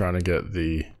he is trying to get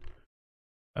the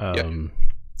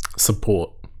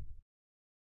support.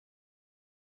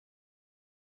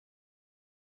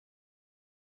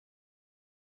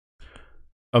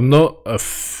 I'm not a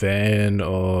fan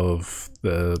of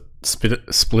the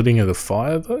splitting of the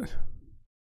fire though.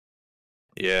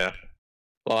 Yeah.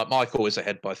 Well, Michael is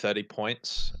ahead by 30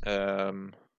 points.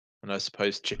 And I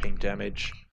suppose chipping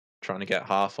damage, trying to get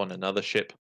half on another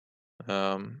ship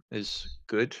is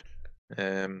good.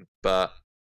 But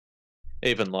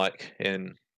even like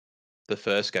in the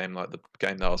first game, like the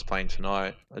game that I was playing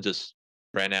tonight, I just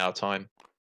ran out of time.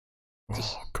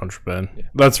 Contraband. Yeah.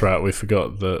 That's right, we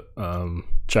forgot that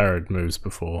Jarrad moves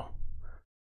before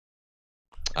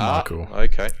Michael.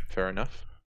 Okay, fair enough.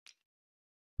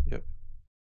 Yep.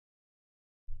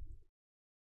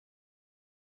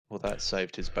 Well, that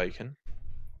saved his bacon.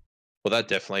 Well, that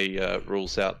definitely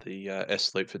rules out the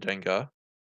S loop for Dengar.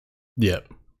 Yep.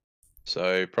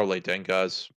 So probably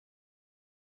Dengar's.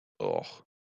 Oh.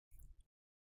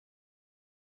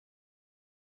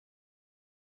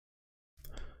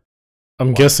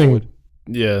 I'm guessing forward.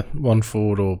 Yeah, 1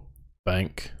 forward or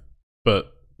bank.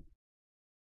 But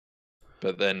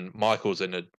then Michael's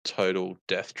in a total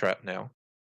death trap now.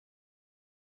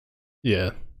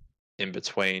 Yeah. In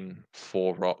between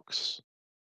 4 rocks.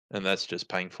 And that's just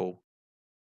painful.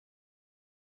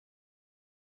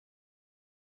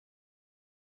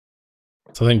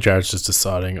 So I think Jarrad's just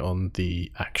deciding on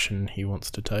the action he wants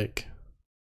to take.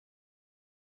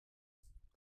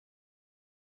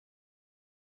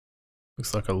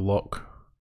 Looks like a lock.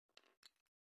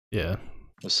 Yeah.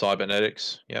 The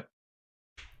cybernetics, yep.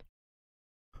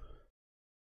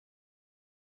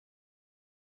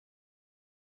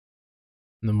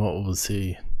 And then what will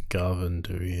see Garvin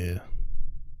do here?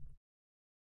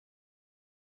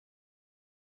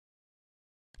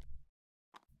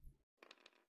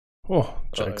 Oh,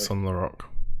 Jake's on the rock.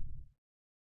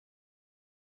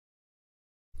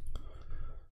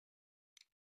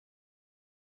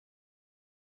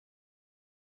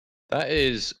 That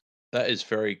is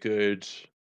very good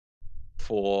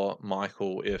for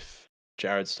Michael if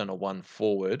Jarrad's done a 1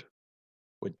 forward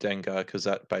with Dengar, because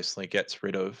that basically gets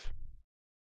rid of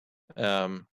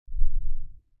um,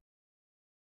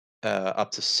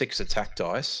 up to 6 attack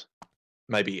dice,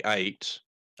 maybe 8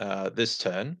 this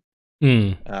turn,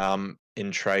 in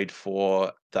trade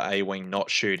for the A-wing not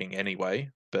shooting anyway,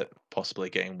 but possibly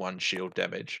getting 1 shield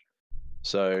damage.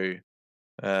 So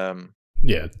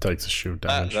yeah, it takes a shield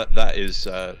damage. that is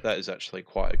actually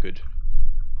quite a good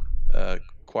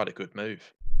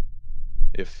move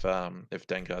if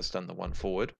Dengar's done the 1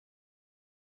 forward.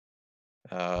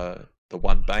 The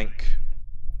 1 bank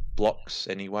blocks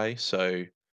anyway, so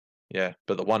yeah,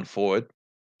 but the 1 forward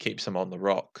keeps him on the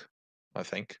rock, I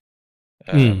think.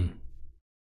 And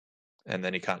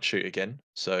then he can't shoot again.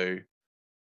 So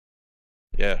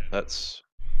yeah, that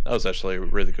was actually a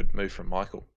really good move from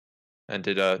Michael. And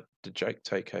did Jake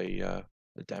take a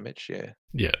damage? Yeah.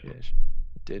 Yeah. Yeah,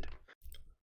 did.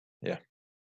 Yeah.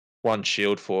 1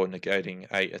 shield for negating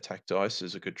 8 attack dice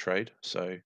is a good trade,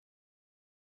 so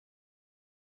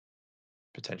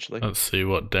potentially. Let's see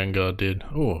what Dengar did.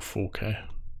 Oh, 4k.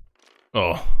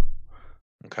 Oh.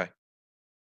 Okay.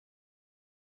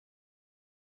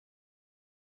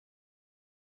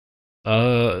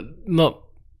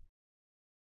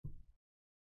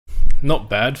 Not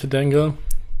bad for Dengar.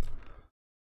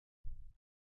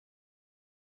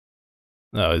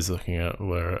 No, he's looking at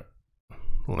where it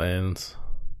lands.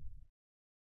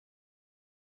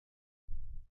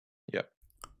 Yep.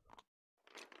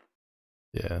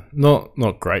 Yeah,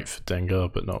 not great for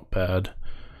Dengar, but not bad.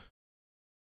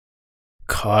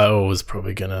 Kyle was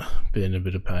probably gonna be in a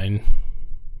bit of pain.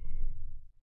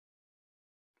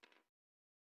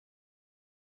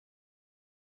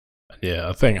 Yeah,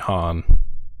 I think Han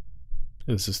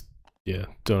is just, yeah,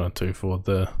 doing a 2 forward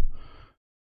there.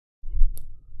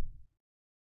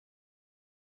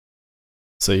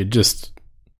 So you just...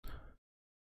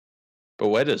 But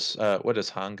where does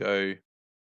Han go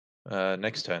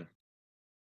next turn?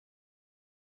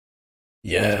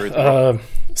 Yeah,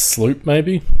 sloop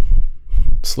maybe?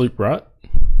 Sloop right?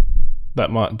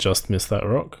 That might just miss that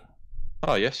rock.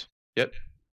 Oh yes, yep.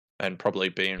 And probably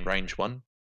be in range 1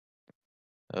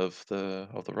 of the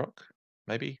rock,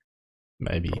 maybe.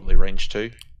 Maybe. Probably range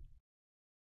 2.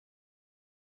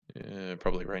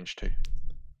 Probably range 2.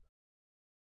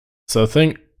 So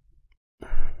I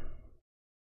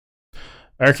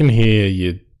reckon here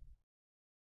you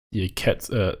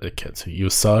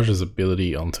Sarge's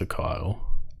ability onto Kyle.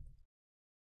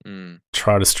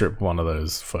 Try to strip one of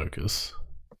those focus.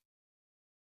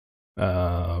 Get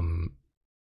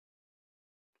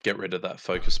rid of that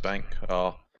focus bank.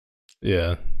 Oh.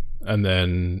 Yeah. And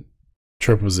then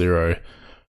 000.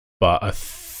 But I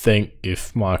think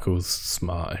if Michael's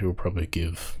smart, he'll probably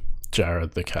give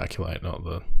Jarrad the calculate,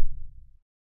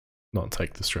 not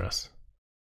take the stress.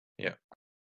 Yeah.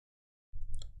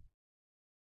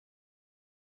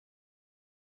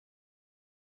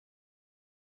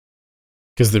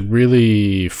 Because the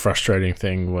really frustrating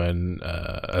thing when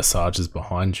a Sarge is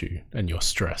behind you and you're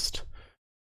stressed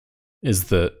is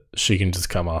that she can just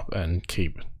come up and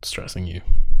keep stressing you.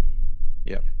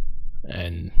 Yep.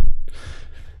 And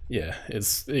yeah,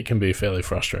 it can be fairly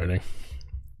frustrating.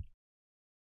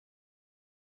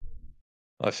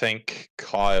 I think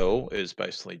Kyle is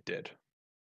basically dead.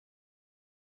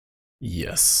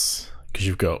 Yes, because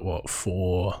you've got what,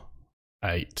 4,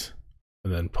 8,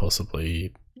 and then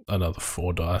possibly another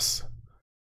 4 dice.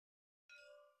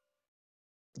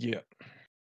 Yeah.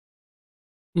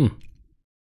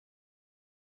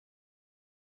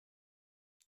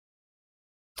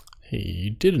 He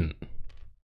didn't.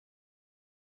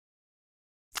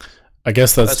 I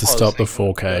guess that's to stop the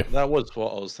 4K. That was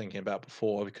what I was thinking about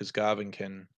before, because Garvin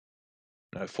can,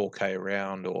 4K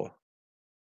around or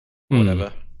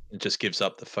whatever. It just gives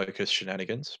up the focus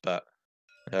shenanigans, but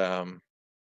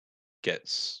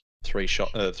gets 3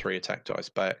 attack dice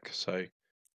back. So,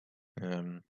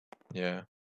 yeah.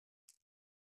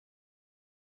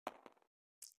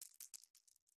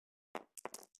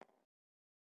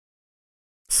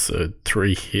 So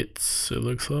 3 hits, it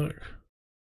looks like.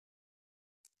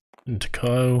 Into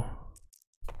Kyle.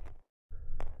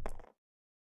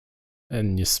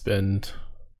 And you spend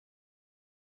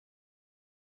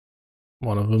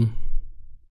one of them.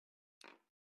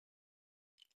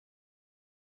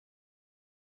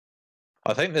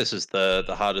 I think this is the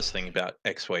hardest thing about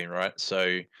X-Wing, right?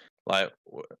 So, like,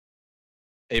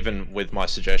 even with my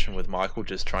suggestion with Michael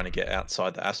just trying to get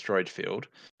outside the asteroid field,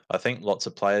 I think lots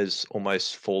of players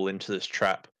almost fall into this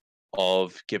trap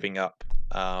of giving up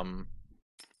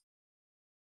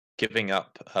giving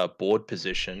up board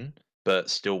position, but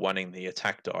still wanting the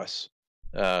attack dice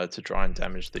to try and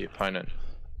damage the opponent.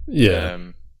 Yeah.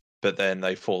 But then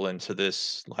they fall into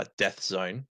this like death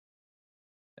zone,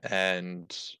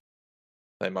 and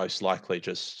they most likely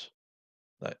just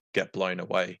like get blown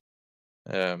away.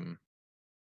 And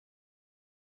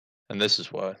this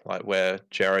is where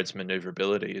Jarrad's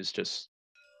maneuverability is just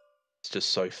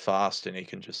so fast, and he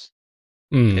can just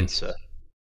pincer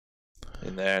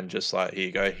in there and just like, here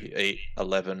you go, eat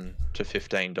 11 to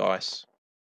 15 dice,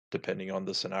 depending on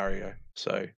the scenario.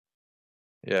 So,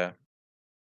 yeah.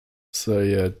 So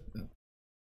yeah,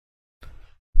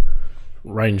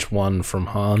 range 1 from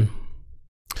Han.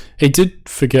 He did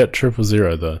forget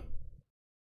 000 though.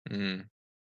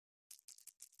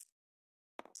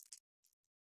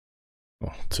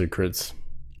 Oh, 2 crits.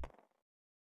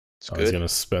 I was going to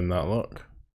spend that luck.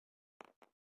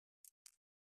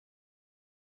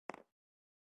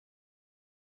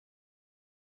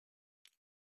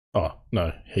 Oh,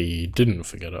 no, he didn't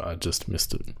forget it. I just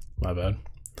missed it. My bad.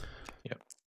 Yep.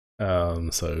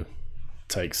 So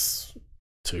takes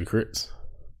 2 crits.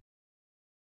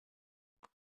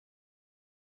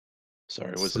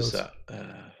 Sorry, was this that?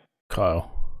 Kyle.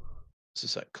 This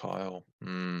is that Kyle.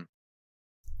 Yeah,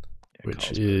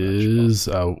 which is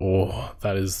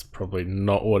that is probably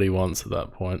not what he wants at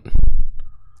that point.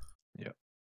 Yep.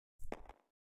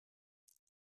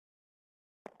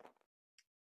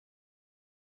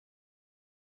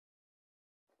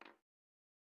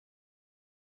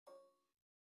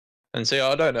 And see,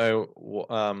 I don't know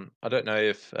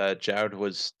if Jarrad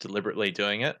was deliberately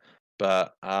doing it,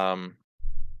 but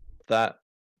that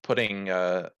putting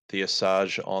the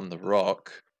Asajj on the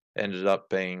rock ended up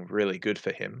being really good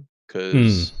for him,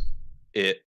 because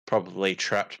it probably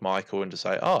trapped Michael into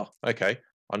say, oh, okay,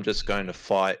 I'm just going to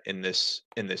fight in this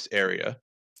area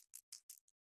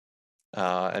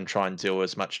and try and deal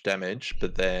as much damage,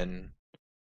 but then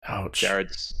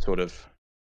Jarrad's sort of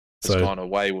has gone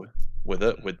away with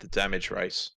it, with the damage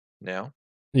race now.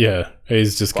 Yeah,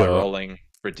 he's just got rolling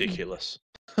ridiculous.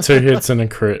 2 hits and a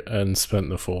crit and spent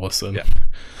the force. And, yeah.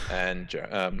 And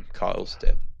Kyle's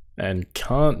dead. And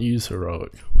can't use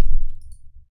heroic.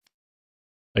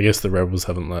 I guess the rebels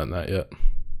haven't learned that yet.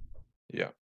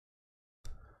 Yeah.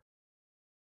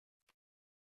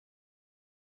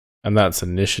 And that's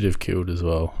initiative killed as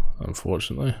well,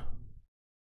 unfortunately.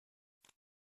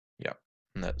 Yeah.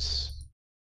 And that's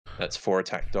 4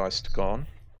 attack dice gone.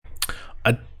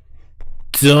 I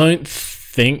don't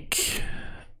think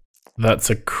that's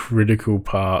a critical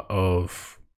part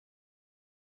of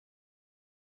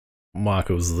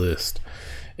Michael's list.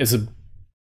 It's an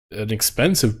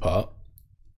expensive part.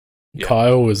 Yeah.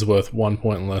 Kyle is worth 1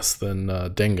 point less than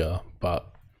Dengar,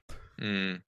 but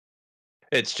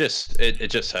it's just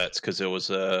it just hurts because it was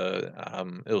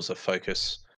a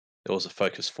focus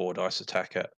 4 dice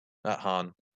attack at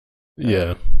Han.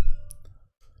 Yeah.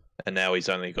 And now he's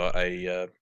only got a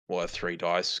 3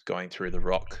 dice going through the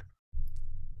rock.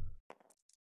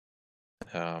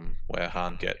 Where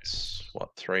Han gets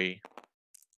 3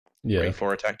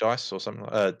 4 attack dice or something,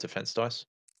 defense dice.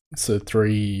 So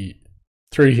 3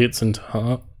 hits into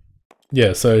Han.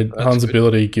 Yeah, so that's Han's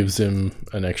ability gives him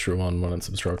an extra 1 when it's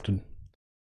obstructed.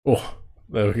 Oh,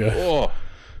 there we go. Oh,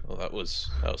 well, that was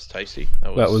tasty.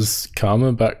 That was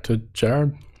karma back to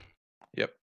Jarrad.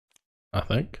 Yep. I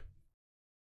think.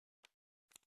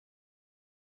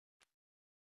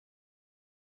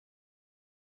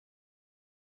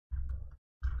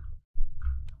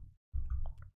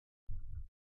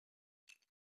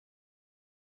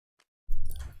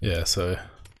 Yeah, so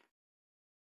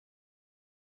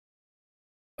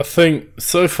I think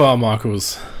so far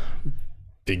Michael's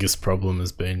biggest problem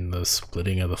has been the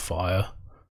splitting of the fire.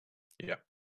 Yeah.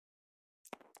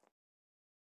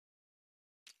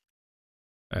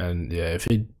 And yeah,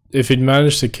 if he'd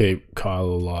managed to keep Kyle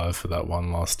alive for that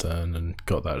one last turn and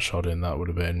got that shot in, that would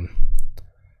have been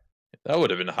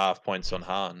half points on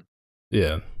Han.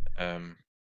 Yeah.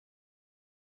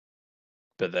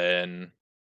 But then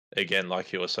again,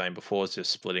 like you were saying before, it's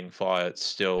just splitting fire. It's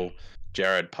still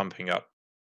Jarrad pumping up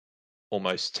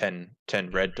almost 10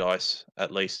 red dice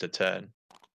at least a turn.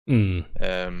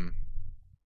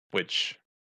 Which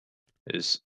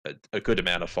is a good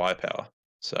amount of firepower.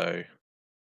 So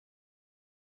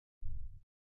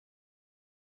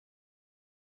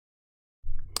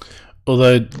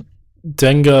although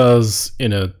Dengar's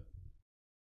in a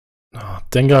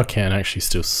Dengar can actually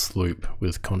still sloop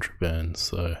with contraband,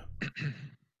 so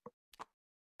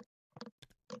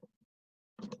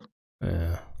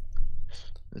yeah.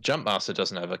 The Jump Master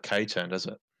doesn't have a K turn, does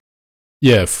it?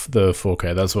 Yeah, the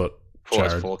 4K. That's what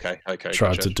it's Jarrad 4K. Okay,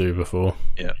 tried gotcha. to do before.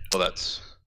 Yeah, well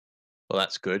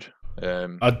that's good.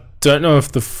 I don't know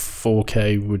if the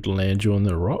 4K would land you on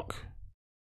the rock.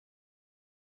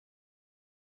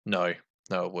 No, it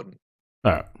wouldn't.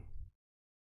 Alright.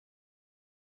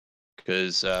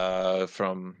 Because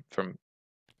from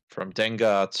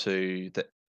Dengar to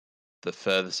the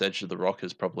furthest edge of the rock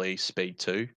is probably speed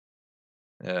 2.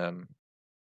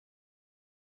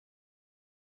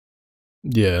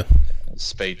 Yeah.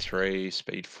 Speed 3,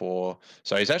 speed 4.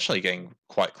 So he's actually getting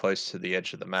quite close to the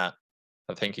edge of the map.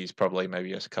 I think he's probably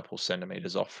maybe just a couple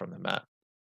centimeters off from the map.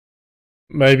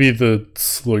 Maybe the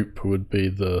sloop would be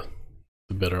the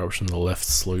better option, the left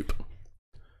sloop.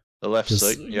 The left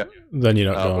sloop, yeah. Then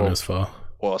you're not going as far.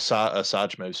 Well,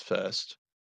 Sarge moves first.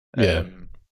 Yeah.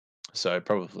 So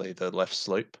probably the left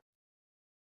sloop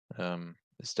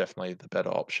is definitely the better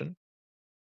option.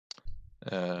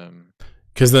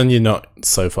 Because then you're not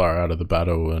so far out of the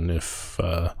battle, and if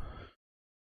I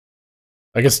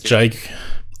guess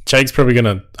Jake's probably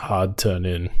gonna hard turn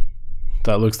in.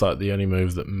 That looks like the only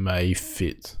move that may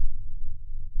fit,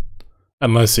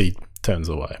 unless he turns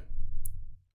away.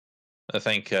 I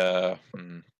think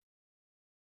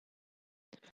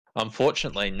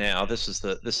unfortunately now this is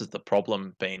the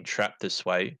problem being trapped this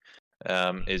way,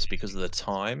 is because of the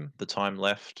time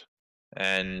left,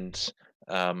 and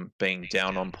being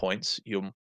down on points.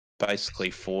 You're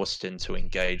basically forced into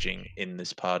engaging in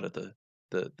this part of the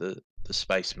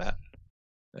space map.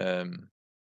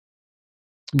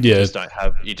 You just don't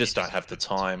have the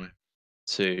time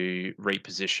to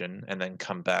reposition and then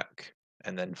come back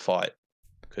and then fight,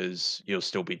 because you'll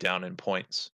still be down in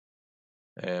points.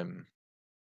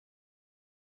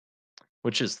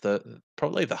 Which is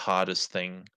probably the hardest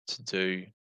thing to do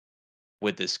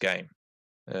with this game.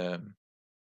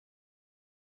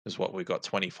 Is what we've got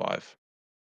 25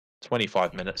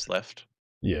 minutes left.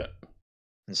 Yeah.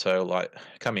 And so like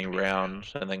coming round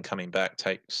and then coming back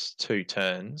takes 2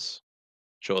 turns.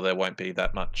 Sure, there won't be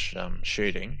that much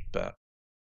shooting, but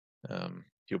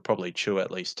you'll probably chew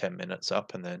at least 10 minutes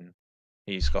up, and then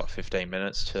he's got 15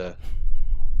 minutes to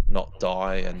not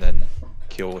die and then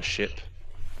kill a ship.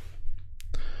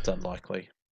 It's unlikely.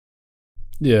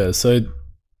 Yeah, so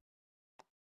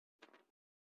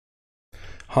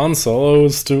Han Solo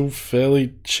is still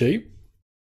fairly cheap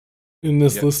in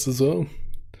this list as well.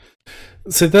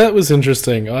 So that was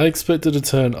interesting. I expected to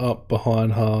turn up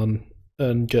behind Han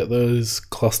and get those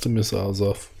cluster missiles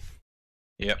off.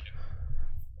 Yep.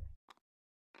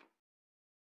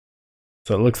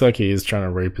 So it looks like he is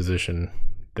trying to reposition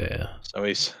there.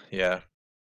 So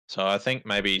So I think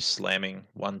maybe slamming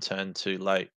 1 turn too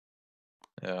late.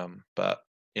 But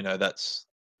that's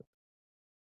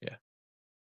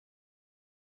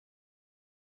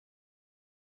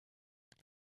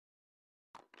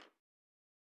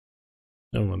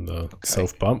And when the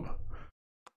self bump.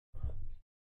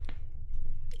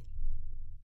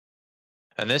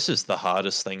 And this is the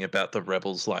hardest thing about the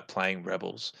Rebels, like playing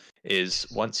Rebels, is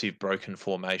once you've broken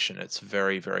formation, it's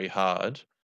very, very hard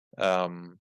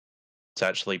to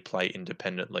actually play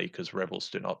independently, because Rebels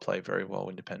do not play very well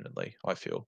independently, I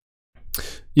feel.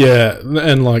 Yeah,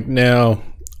 and like now,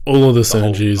 all of the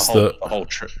synergies the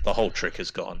whole trick is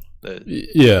gone.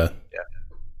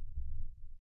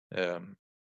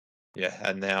 Yeah,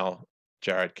 and now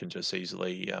Jarrad can just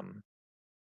easily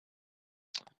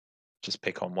just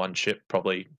pick on one ship,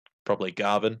 probably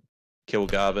Garvin, kill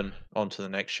Garvin, onto the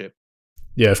next ship.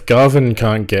 Yeah, if Garvin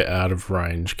can't get out of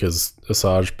range because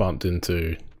Asajj bumped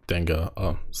into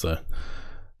Dengar, so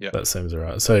that seems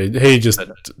alright. So he just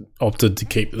opted to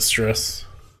keep the stress.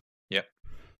 Yep,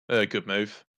 good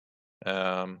move.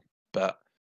 But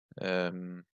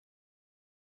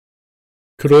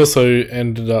could also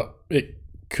end up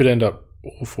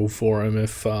awful for him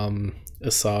if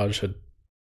Asajj had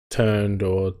turned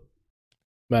or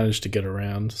managed to get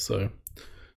around. So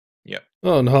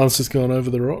and Han's just gone over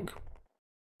the rock.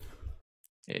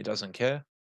 Yeah, he doesn't care.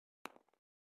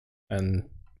 And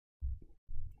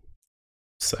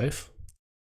safe.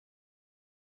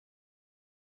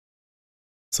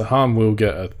 So Han will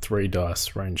get a 3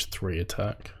 dice range 3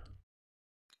 attack.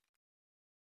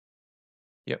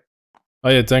 Yep. Oh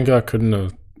yeah, Dengar couldn't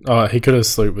have. Oh, he could have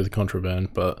slooped with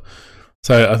contraband, but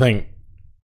so I think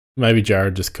maybe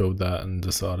Jarrad just killed that and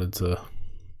decided to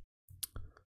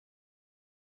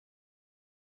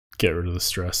get rid of the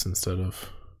stress instead of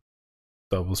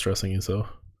double stressing yourself.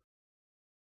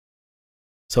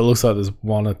 So it looks like there's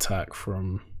 1 attack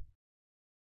from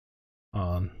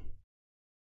Han.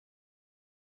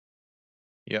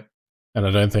 Yep. And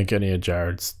I don't think any of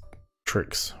Jarrad's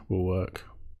tricks will work.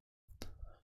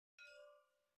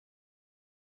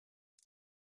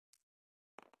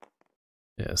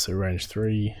 Yeah, so range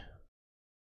 3.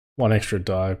 1 extra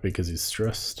die because he's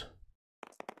stressed.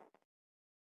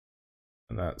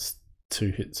 And that's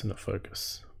 2 hits and a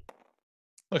focus.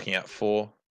 Looking at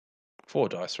four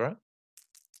dice, right?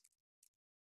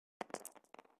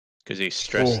 Because he's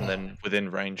stressed and then within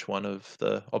range 1 of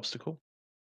the obstacle.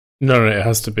 No, it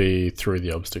has to be through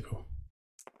the obstacle.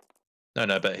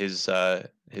 No, but his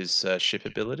ship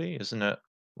ability, isn't it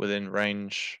within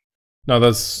range? No,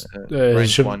 that's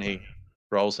range 1. He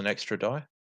rolls an extra die.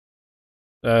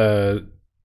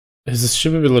 His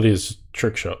ship ability is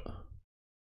trick shot.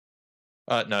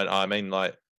 No, I mean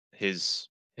like his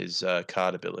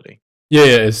card ability. Yeah,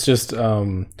 it's just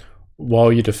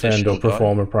while you defend Additional or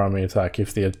perform a primary attack,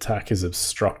 if the attack is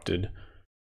obstructed,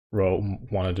 roll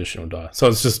 1 additional die. So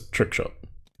it's just trick shot.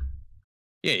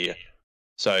 Yeah.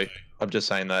 So I'm just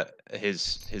saying that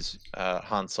his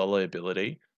Han Solo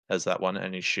ability has that one,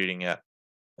 and he's shooting at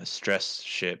a stressed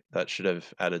ship. That should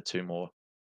have added 2 more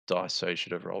dice, so he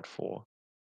should have rolled 4.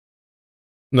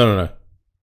 No.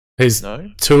 He's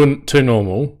two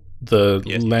normal. The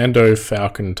Lando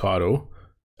Falcon title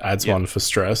adds 1 for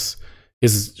stress.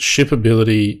 His ship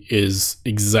ability is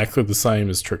exactly the same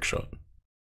as trick shot.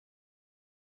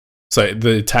 So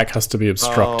the attack has to be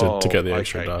obstructed to get the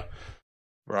extra die.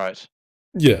 Right.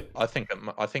 Yeah. I think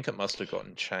it must have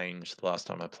gotten changed the last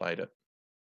time I played it.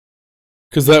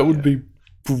 Because that would be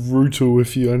brutal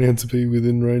if you only had to be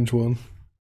within range 1.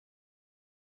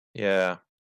 Yeah.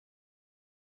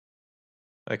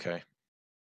 Okay.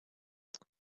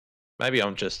 Maybe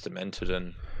I'm just demented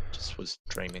and just was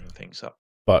dreaming things up.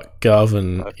 But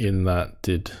Garvin in that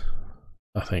did,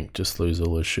 I think, just lose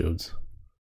all his shields.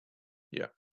 Yeah.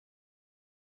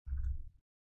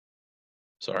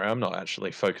 Sorry, I'm not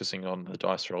actually focusing on the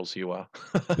dice rolls, you are.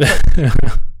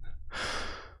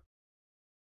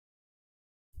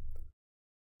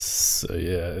 So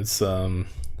yeah, it's and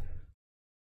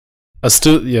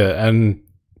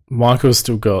Michael's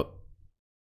still got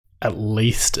at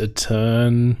least a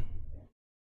turn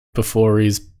before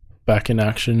he's back in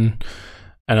action,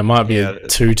 and it might be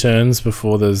 2 turns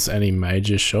before there's any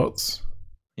major shots.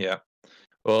 Yeah.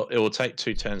 Well, it will take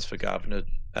 2 turns for Garvin to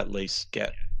at least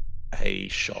get a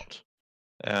shot.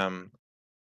 And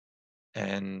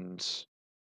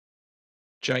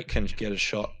Jake can get a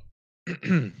shot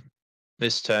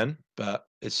this turn, but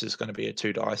it's just going to be a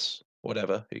 2 dice,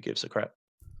 whatever. Who gives a crap?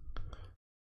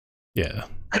 Yeah.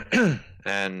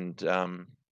 And a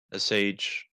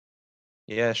siege,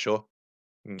 yeah, sure,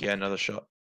 you can get another shot.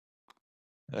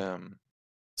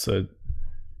 So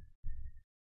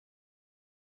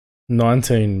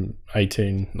 19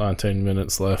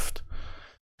 minutes left.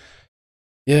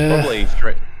 Yeah,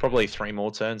 probably 3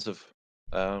 more turns of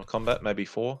combat, maybe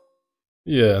 4.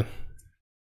 Yeah.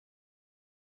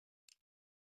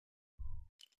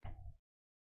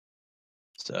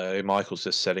 So Michael's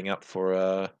just setting up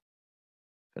for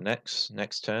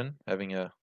next turn, having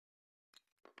a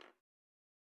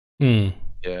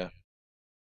yeah.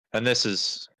 And this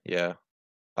is I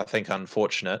think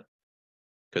unfortunate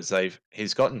because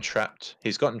he's gotten trapped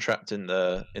in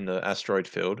the asteroid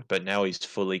field, but now he's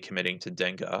fully committing to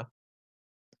Dengar.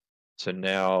 So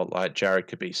now like Jarrad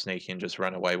could be sneaky and just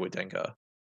run away with Dengar.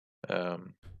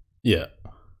 Yeah.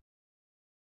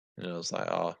 And I was like,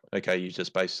 oh, okay, you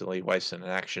just basically wasted an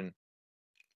action.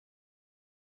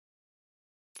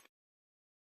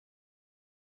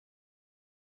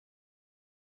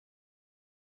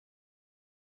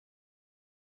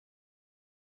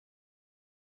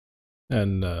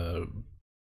 And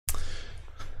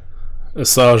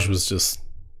Asajj was just,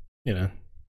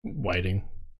 waiting.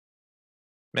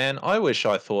 Man, I wish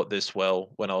I thought this well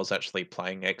when I was actually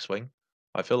playing X-Wing.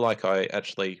 I feel like I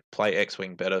actually play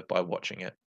X-Wing better by watching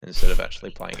it instead of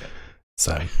actually playing it.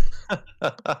 Same.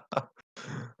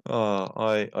 Oh,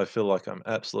 I feel like I'm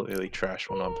absolutely trash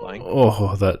when I'm playing.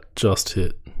 Oh, that just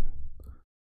hit.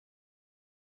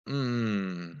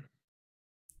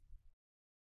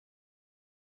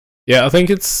 Yeah, I think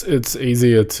it's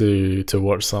easier to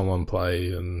watch someone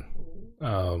play and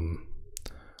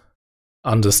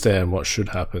understand what should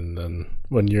happen than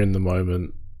when you're in the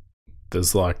moment.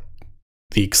 There's like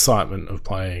the excitement of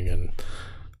playing and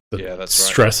the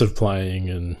stress of playing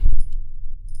and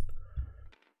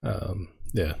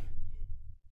yeah.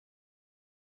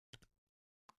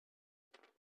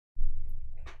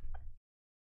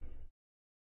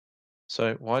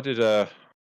 So why did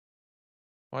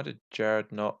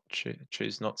Jarrad not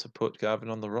choose not to put Garvin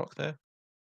on the rock there?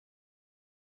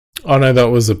 Oh no, that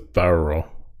was a barrel roll.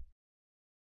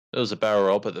 It was a barrel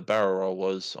roll, but the barrel roll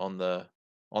was on the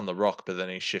rock, but then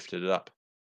he shifted it up.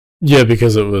 Yeah,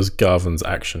 because it was Garvin's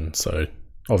action, so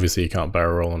Obviously, you can't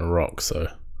barrel roll on a rock, so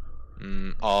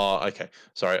Oh, okay.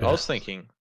 Sorry, I yeah. was thinking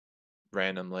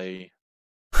randomly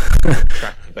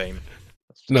tractor beam.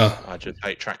 No, I just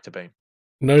hate tractor beam.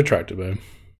 no tractor beam.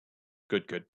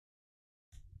 Good.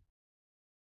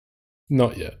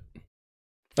 Not yet.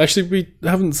 Actually, we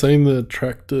haven't seen the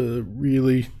tractor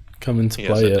really come into He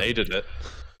play hasn't yet. needed it.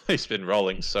 He's been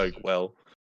rolling so well.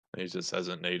 He just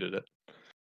hasn't needed it.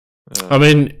 I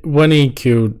mean, when he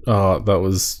killed, that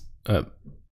was at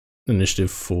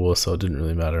initiative 4, so it didn't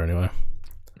really matter anyway.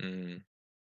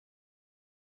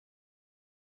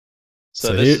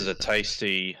 So this is a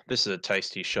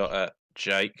tasty shot at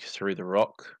Jake through the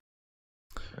rock.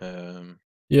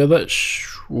 Yeah,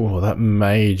 that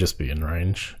may just be in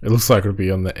range. It looks like it would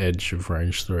be on the edge of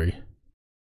range 3.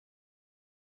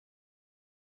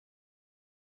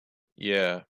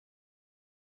 Yeah.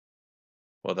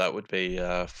 Well, that would be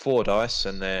 4 dice,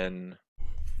 and then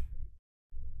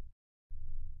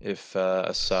if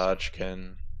Asajj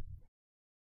can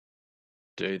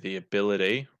do the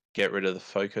ability, get rid of the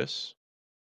focus.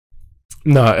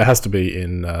 No, it has to be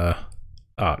in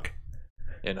arc.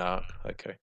 In arc,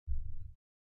 okay.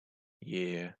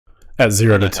 Yeah. At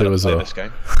 0 to 2 as well. This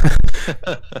game.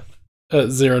 At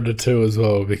 0 to 2 as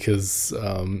well, because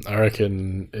I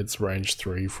reckon it's range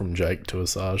 3 from Jake to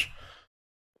Asajj.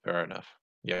 Fair enough.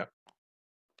 Yeah.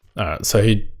 Alright, so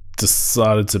he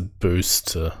decided to boost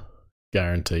to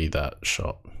guarantee that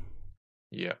shot.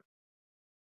 Yeah.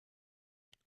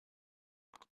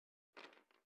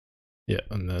 Yeah,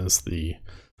 and there's the...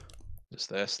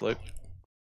 Just there, slope.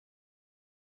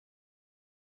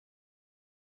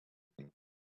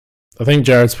 I think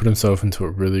Jarrad's put himself into a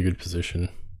really good position.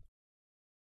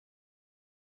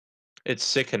 It's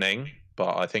sickening,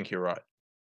 but I think you're right.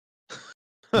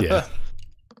 Yeah.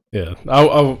 Yeah.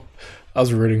 I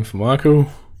was rooting for Michael.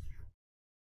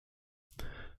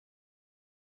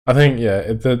 I think,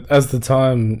 yeah, as the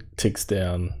time ticks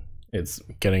down, it's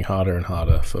getting harder and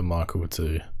harder for Michael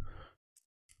to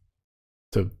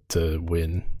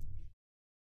win.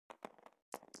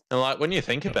 And like when you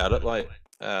think about it, like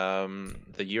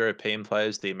the European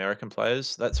players, the American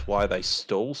players, that's why they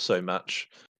stall so much,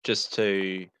 just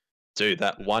to do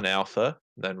that one alpha,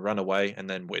 then run away and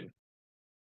then win.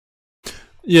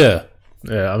 Yeah.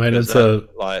 Yeah, I mean, it's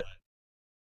like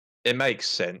it makes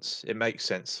sense. It makes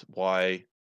sense why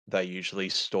they usually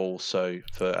stall so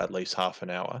for at least half an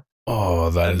hour.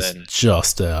 Oh, that is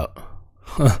just out.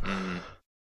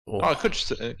 Oh, I could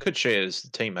share as a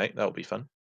teammate. That would be fun.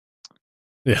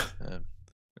 Yeah.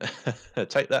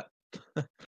 Take that.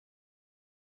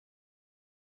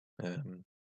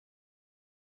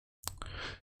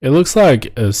 It looks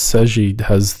like Seji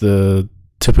has the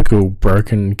typical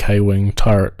broken K-wing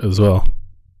turret as well.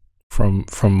 From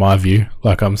my view,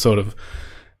 like I'm sort of,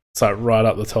 it's like right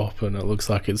up the top, and it looks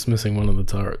like it's missing one of the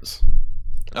turrets.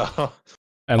 Oh,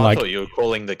 and I thought you were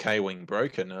calling the K-wing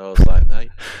broken. I was like,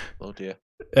 mate, oh dear.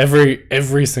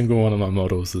 Every single one of my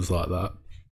models is like that.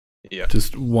 Yeah.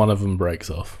 Just one of them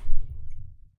breaks off.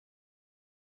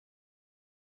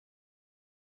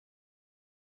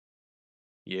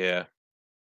 Yeah.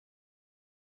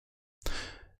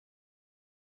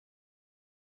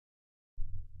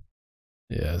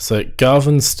 Yeah, so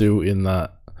Garvin's still in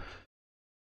that.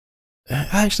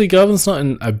 Actually, Garvin's not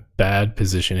in a bad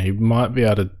position. He might be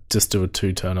able to just do a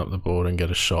 2-turn up the board and get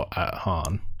a shot at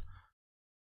Han.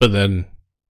 But then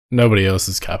nobody else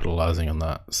is capitalizing on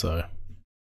that, so.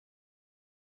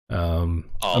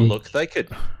 Look, they could.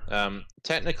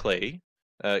 Technically,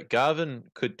 Garvin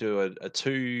could do a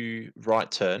 2 right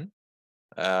turn.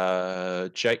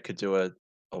 Jake could do a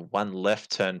 1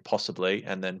 left turn possibly,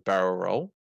 and then barrel roll.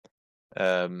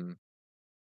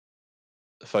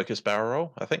 Focus barrel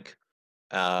roll, I think.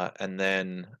 And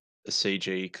then the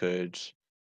CG could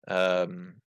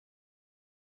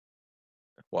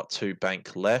 2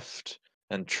 bank left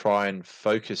and try and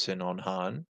focus in on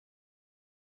Han.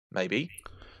 Maybe.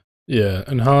 Yeah,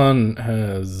 and Han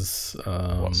has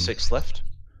 6 left?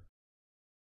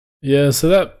 Yeah, so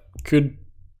that could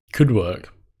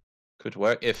work. Could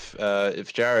work if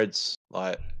Jarrad's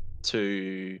like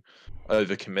too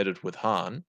overcommitted with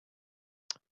Han.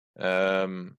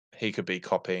 He could be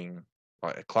copying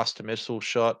like a cluster missile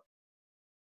shot,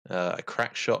 a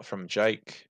crack shot from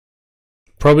Jake.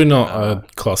 Probably not a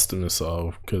cluster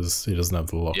missile because he doesn't have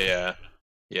the lock. Yeah,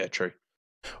 true.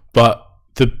 But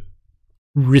the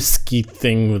risky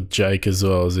thing with Jake as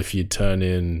well is if you turn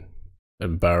in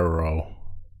and barrel roll,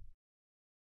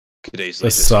 could easily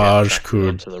Asajj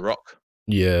could to the rock.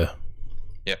 Yeah.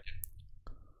 Yep.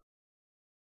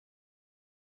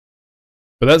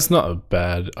 But that's not a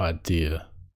bad idea.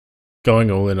 Going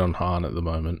all in on Han at the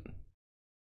moment.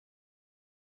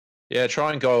 Yeah,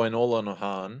 try and go in all on a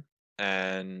Han,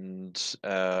 and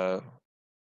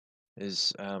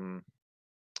is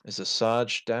a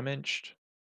Sarge damaged?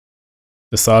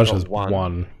 The Sarge Got has one,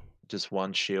 one. just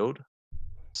one shield.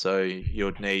 So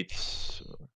you'd need,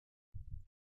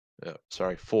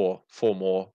 sorry, four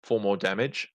more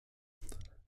damage.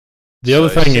 The other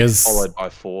So thing 6 is, followed by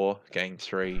 4, gain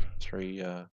 3,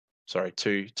 sorry,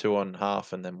 2 on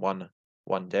half, and then one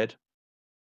dead.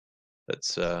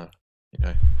 That's you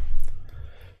know,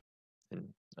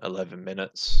 in 11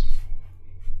 minutes.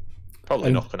 Probably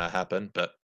and not going to happen,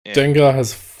 but yeah, Dengar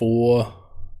has 4.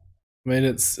 I mean,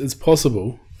 it's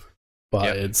possible, but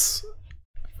yep. it's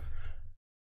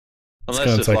Unless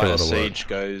going to if take a like a lot of work. siege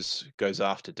goes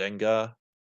after Dengar,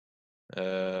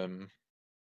 um,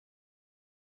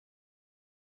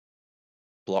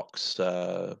 blocks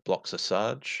a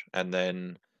Sarge, and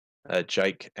then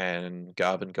Jake and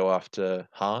Garvin go after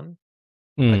Han.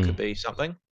 That Hmm. could be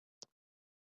something.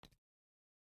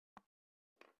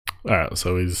 Alright,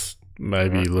 so he's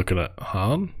maybe Alright. looking at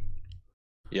Han.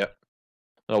 Yep.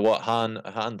 Or what Han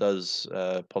does,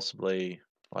 possibly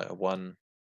like a one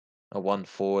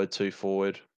forward, 2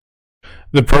 forward.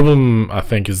 The problem, I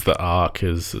think, is the arc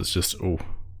is it's just, oh,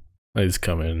 he's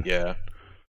come in. Yeah.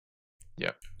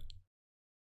 Yep.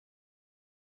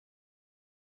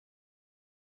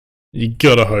 You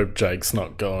gotta hope Jake's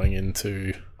not going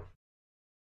into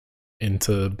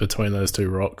between those two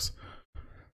rocks.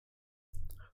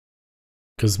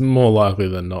 Because more likely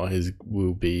than not, he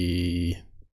will be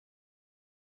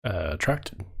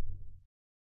attracted.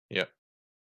 Yep.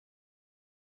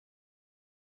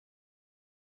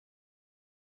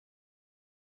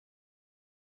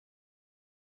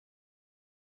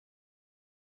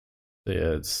 So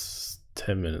yeah, it's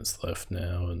 10 minutes left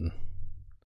now, and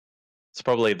It's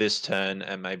probably this turn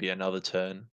and maybe another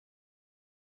turn,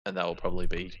 and that will probably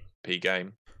be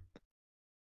game.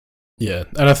 yeah,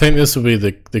 and I think this will be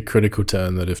the critical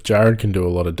turn that if Jarrad can do a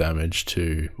lot of damage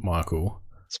to Michael,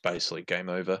 It's basically game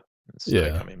over. It's no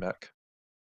yeah, coming back.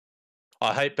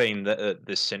 I hate being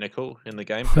this cynical in the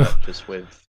game, but just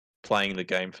with playing the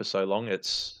game for so long,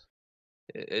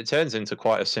 it turns into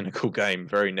quite a cynical game,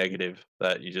 very negative.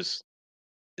 That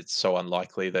it's so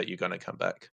unlikely that you're going to come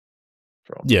back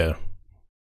from. yeah,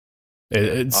 Yeah,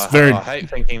 it's I very hate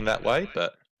thinking that way,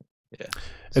 but yeah,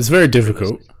 it's very it's realistic.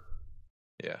 difficult.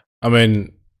 Yeah, I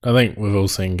mean, I think we've all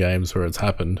seen games where it's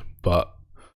happened, but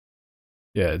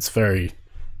yeah, it's very,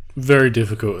 very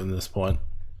difficult in this point.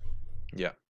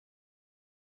 yeah.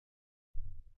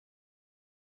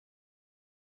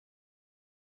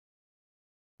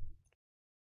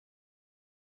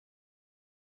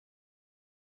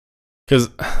 Because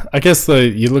I guess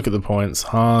you look at the points,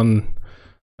 Han,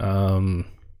 um,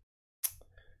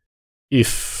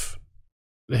 if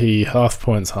he half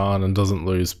points Han and doesn't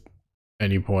lose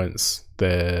any points,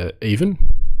 they're even.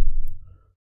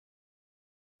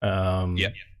 Yeah.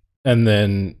 And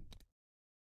then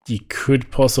you could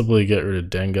possibly get rid of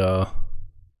Dengar.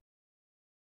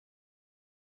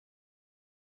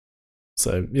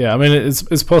 So yeah, I mean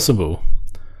it's possible.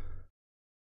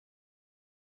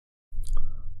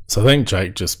 So I think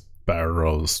Jake just barrel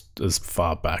rolls as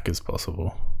far back as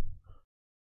possible.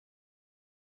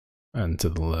 And to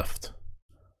the left.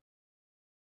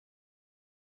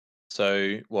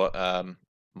 So what?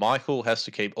 Michael has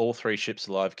to keep all 3 ships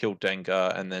alive, kill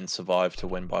Dengar, and then survive to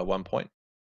win by 1 point.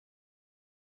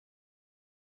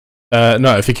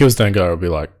 No, if he kills Dengar, it'll be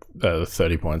like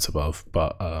 30 points above.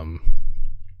 But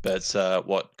But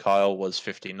what? Kyle was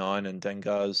 59 and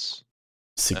Dengar's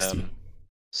 60.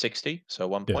 60, so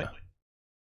 1 Yeah. point.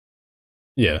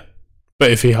 Yeah.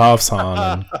 But if he halves Han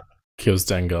and kills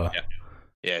Dengar, Yeah.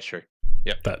 Yeah, sure.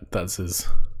 Yep. that's his.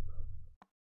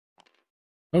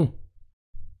 Oh.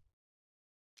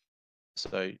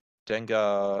 So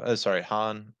Dengar, sorry,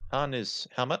 Han is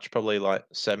how much? Probably like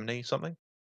 70 something.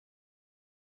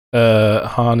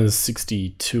 Han is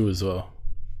 62 as well.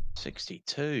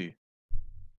 62.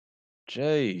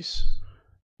 Jeez,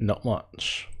 Not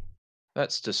much.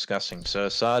 that's disgusting. So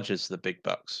Sarge is the big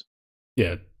bucks,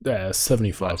 Yeah, like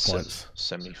 75 points.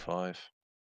 75.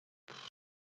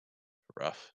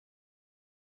 Rough.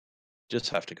 Just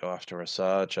have to go after a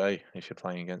Sarge, eh? If you're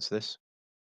playing against this.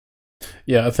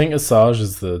 Yeah, I think Asajj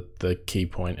is the key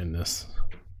point in this.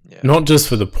 Yeah. Not just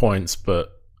for the points, but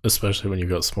especially when you've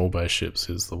got small base ships,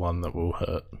 is the one that will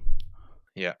hurt.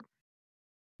 Yeah.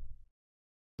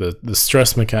 The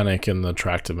stress mechanic and the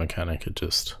tractor mechanic are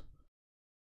just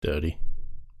dirty.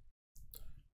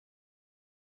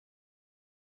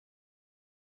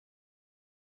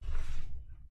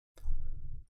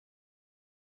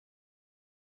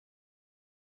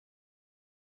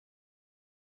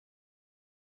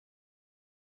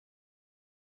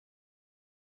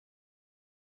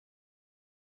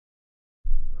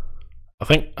 I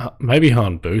think maybe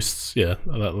Han boosts. Yeah,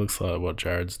 that looks like what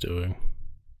Jarrad's doing.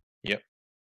 Yep.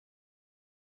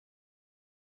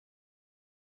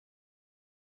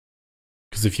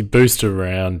 Because if you boost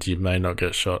around, you may not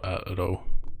get shot at all.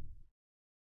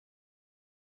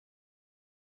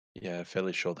 Yeah,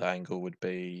 fairly sure the angle would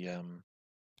be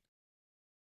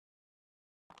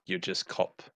you just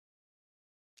cop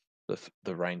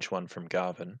the range one from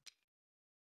Garvin.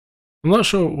 I'm not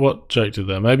sure what Jake did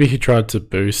there. Maybe he tried to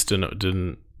boost and it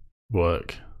didn't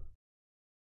work.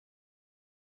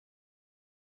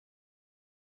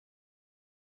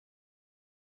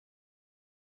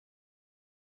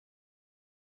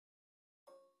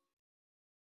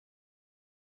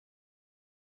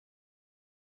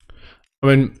 I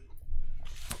mean,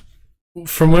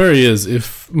 from where he is,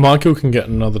 if Michael can get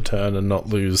another turn and not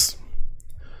lose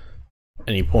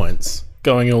any points,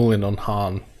 going all in on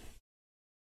Han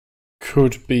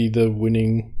could be the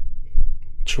winning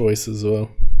choice as well.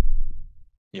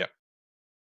 Yeah.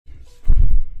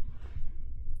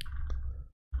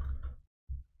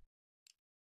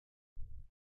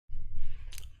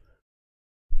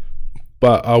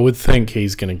 But I would think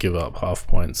he's going to give up half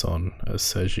points on a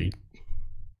Seiji.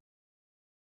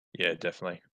 Yeah,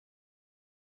 definitely.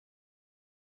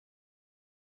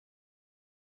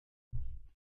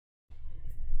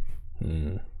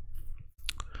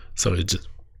 So he just,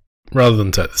 rather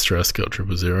than take the stress, got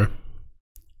 000.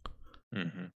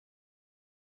 Mm-hmm.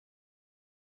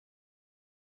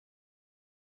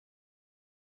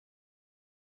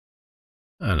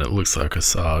 And it looks like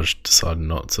Asajj decided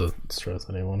not to stress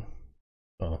anyone.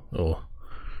 Or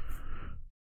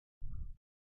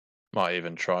might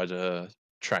even try to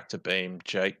tractor beam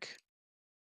Jake.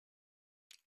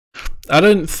 I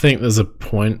don't think there's a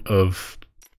point of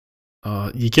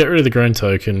you get rid of the grown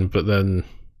token, but then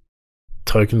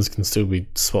tokens can still be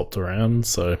swapped around,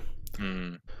 so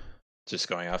just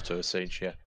going after a siege,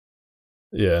 yeah.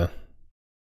 Yeah.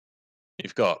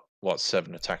 You've got what,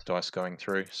 7 attack dice going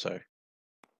through, so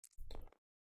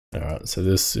Alright, so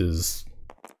this is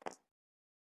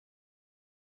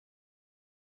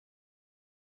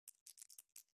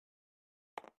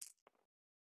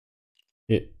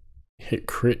it hit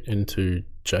crit into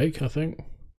Jake, I think,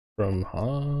 from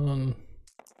Han.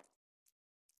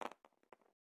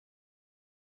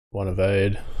 One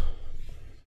evade.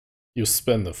 You'll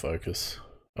spend the focus,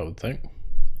 I would think.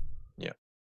 yeah.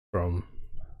 From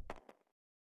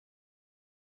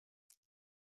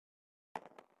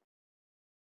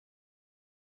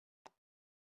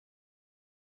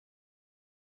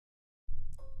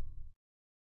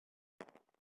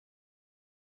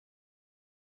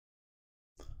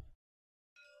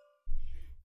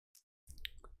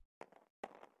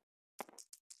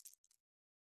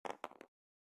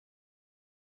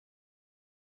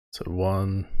so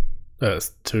one,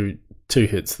 that's two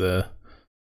hits there.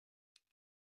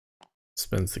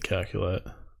 Spends the calculate.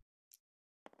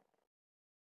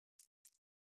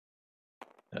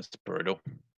 That's brutal.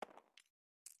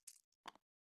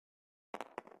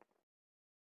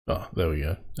 Oh, there we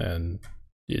go. And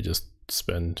you just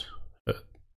spend a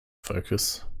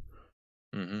focus.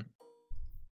 Mm-hmm.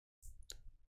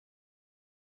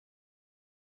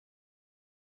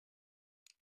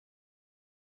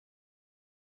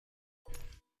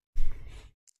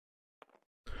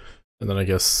 And then I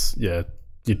guess, yeah,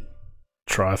 you'd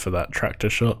try for that tractor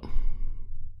shot.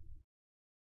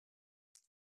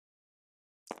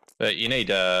 But you need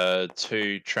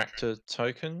 2 tractor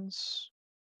tokens.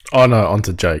 Oh no,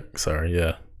 onto Jake, sorry,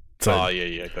 yeah. So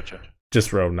yeah, gotcha.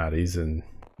 just roll natties and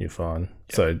you're fine.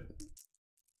 Yep. So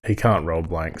he can't roll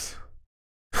blanks.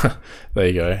 There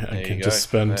you go. I can just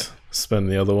spend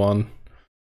the other one.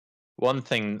 One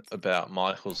thing about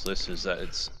Michael's list is that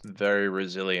it's very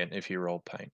resilient if you roll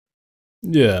paint.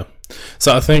 Yeah.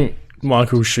 So I think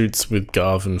Michael shoots with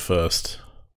Garvin first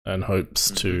and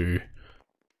hopes to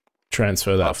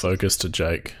transfer that focus to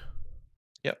Jake.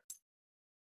 Yep.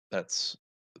 That's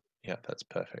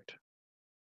perfect.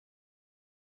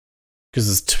 Because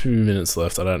there's 2 minutes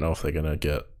left. I don't know if they're going to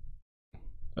get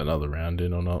another round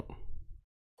in or not.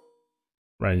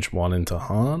 Range 1 into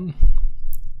Han.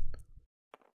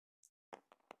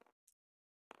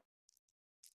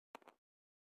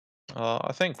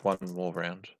 I think one more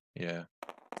round. Yeah.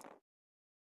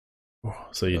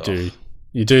 So you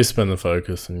do spend the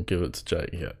focus and give it to Jake,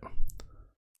 yeah.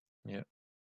 Yeah.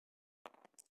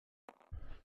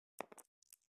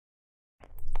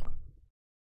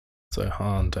 So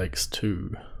Han takes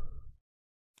 2.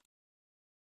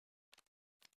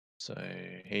 So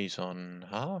he's on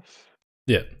half?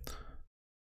 Yeah.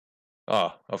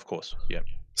 Oh, of course. Yeah.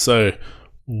 So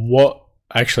what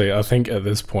actually I think at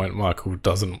this point Michael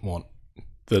doesn't want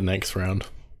the next round.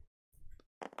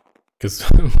 Because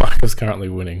Michael's currently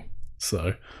winning,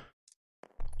 so.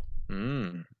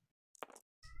 Mm.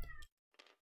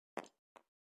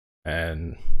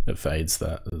 And it fades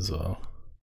that as well.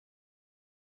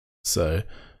 So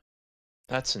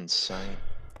That's insane.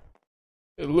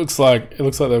 it looks like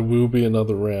there will be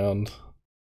another round.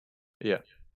 Yeah.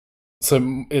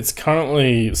 So it's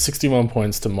currently 61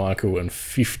 points to Michael and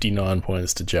 59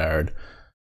 points to Jarrad.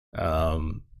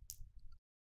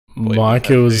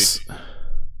 Michael's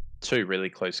two really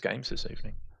close games this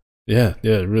evening. Yeah,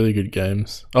 really good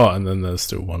games. Oh, and then there's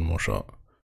still one more shot.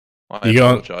 I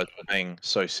apologize for being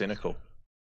so cynical.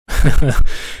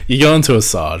 You go into a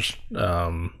Sarge.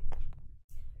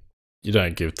 You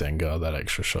don't give Dengar that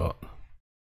extra shot.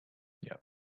 Yeah.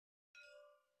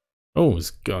 Oh, he's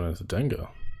gone into Dengar.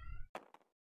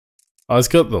 Oh, it's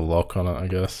got the lock on it, I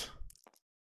guess.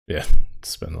 Yeah,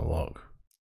 spend the lock.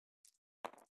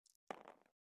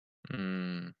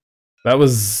 That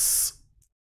was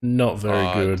not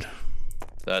very good.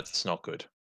 That's not good.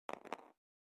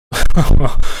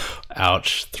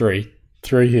 Ouch. Three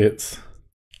hits.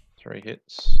 3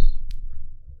 hits.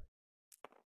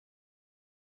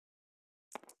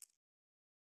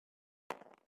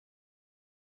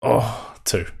 Oh,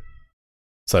 2.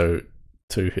 So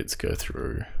 2 hits go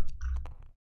through.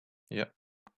 Yep.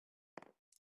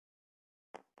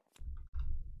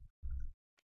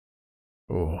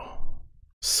 Oh,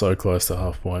 so close to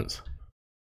half points.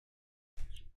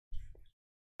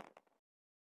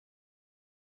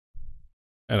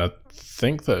 And I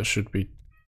think that should be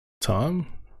time.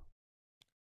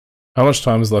 How much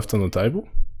time is left on the table?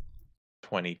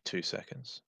 22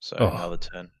 seconds. So another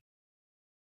turn.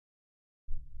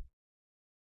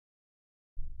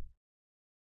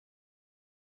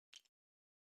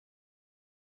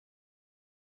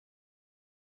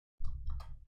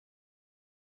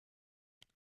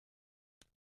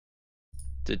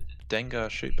 Did Dengar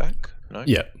shoot back? No?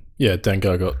 Yeah,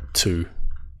 Dengar got 2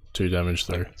 damage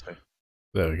through. Okay,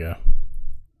 there we go.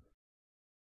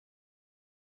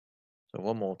 So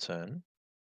one more turn.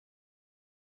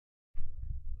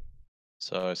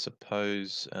 So I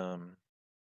suppose yeah,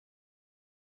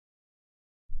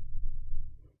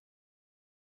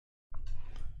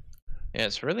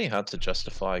 it's really hard to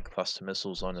justify cluster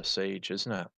missiles on a siege,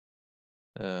 isn't it?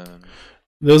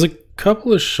 There was a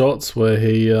couple of shots where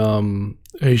he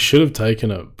should have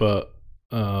taken it, but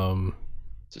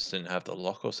just didn't have the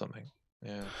lock or something.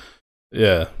 Yeah.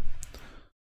 Yeah.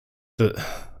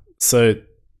 So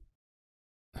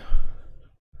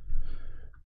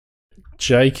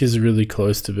Jake is really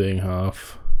close to being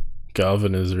half.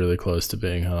 Garvin is really close to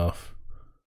being half.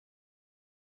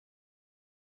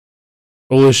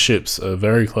 All his ships are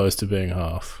very close to being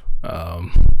half.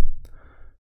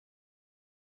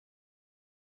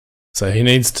 So he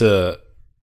needs to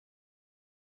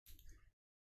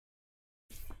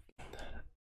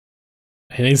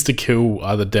kill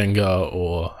either Dengar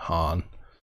or Han,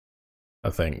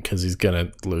 I think, because he's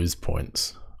gonna lose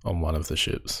points on one of the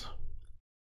ships.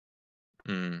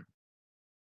 I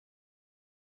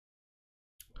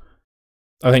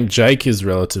think Jake is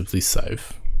relatively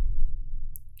safe.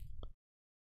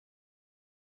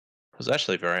 I was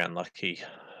actually very unlucky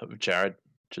of Jarrad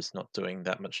just not doing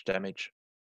that much damage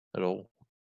at all.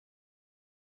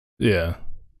 Yeah.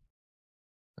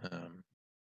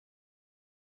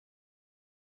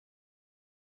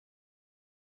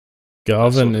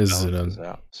 Garvin is in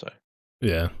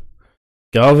yeah.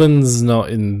 Garvin's not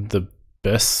in the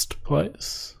best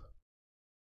place.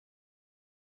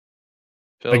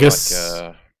 I guess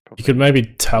you could maybe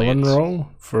Talon roll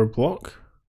for a block.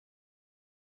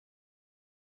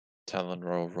 Talon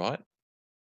roll right?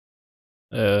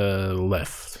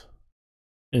 Left.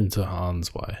 Into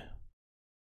Han's way.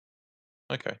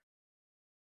 Okay.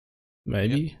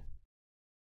 Maybe?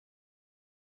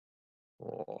 Yep.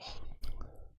 Oh.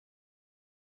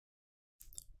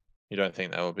 You don't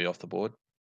think that would be off the board?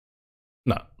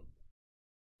 No.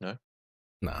 No?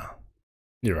 Nah.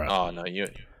 You're right. Oh, no,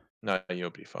 you'll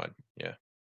be fine. Yeah.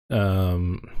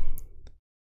 To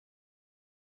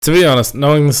be honest,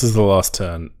 knowing this is the last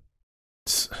turn,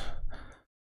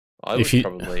 I would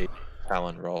probably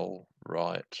Talon roll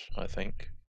right, I think.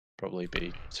 Probably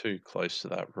be too close to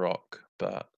that rock,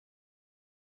 but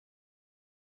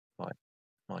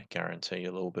might guarantee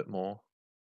a little bit more.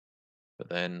 But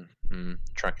then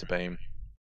tractor beam.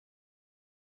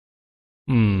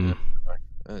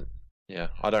 Yeah,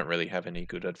 I don't really have any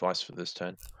good advice for this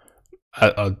turn.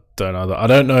 I don't either. I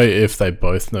don't know if they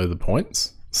both know the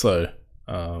points. So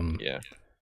yeah.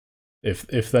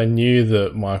 If they knew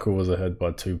that Michael was ahead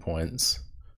by 2 points,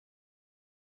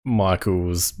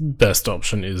 Michael's best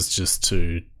option is just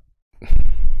to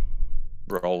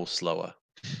roll slower.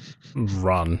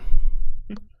 run.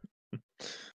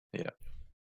 Yeah.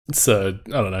 So I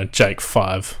don't know, Jake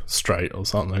 5 straight or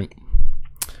something.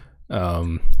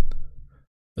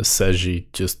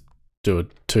 Seji just do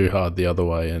it 2 hard the other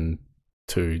way and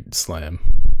 2 slam.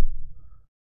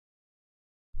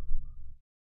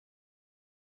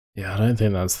 Yeah, I don't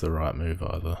think that's the right move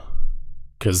either.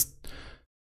 Because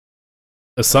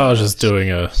Asajj is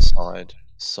doing a side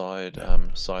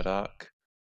arc.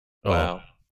 Oh, Wow.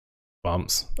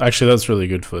 bumps. Actually, that's really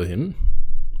good for him.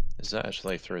 Is that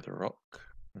actually through the rock?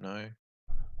 No.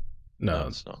 No,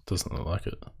 it's not. Doesn't look like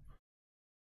it.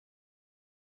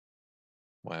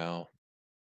 Wow.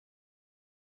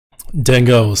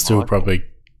 Dengar will still probably.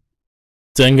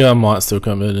 Dengar might still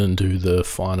come in and do the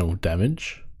final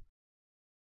damage.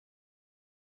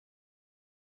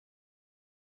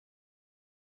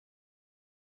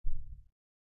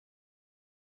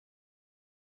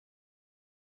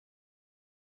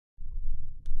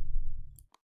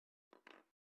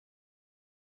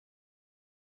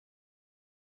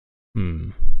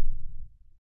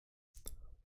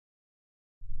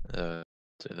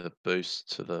 Do the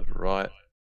boost to the right,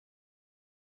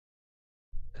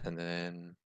 and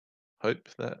then hope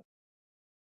that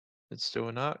it's still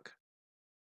an arc.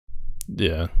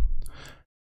 Yeah.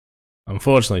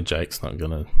 Unfortunately, Jake's not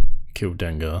gonna kill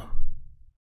Dengar.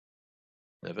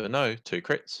 Never know. 2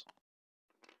 crits.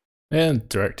 And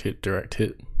direct hit.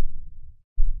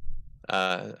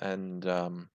 And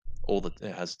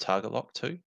it has target lock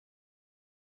too.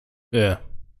 Yeah.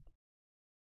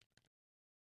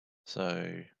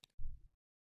 So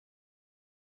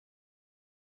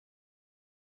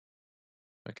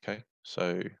okay,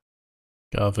 so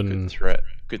Garvin.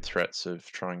 Good threats of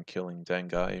trying killing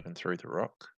Dengar even through the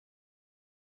rock.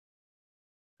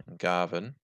 And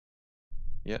Garvin.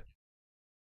 Yep.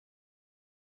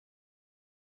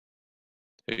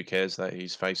 Who cares that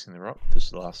he's facing the rock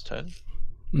this last turn?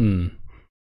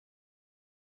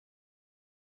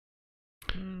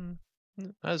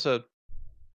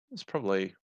 It's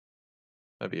probably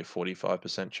maybe a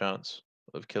 45% chance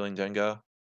of killing Dengar.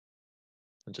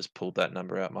 I just pulled that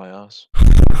number out my ass.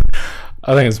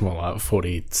 I think it's more like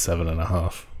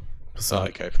 47.5%. Oh,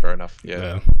 okay, fair enough.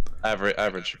 Yeah.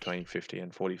 Average between 50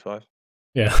 and 45.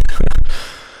 Yeah.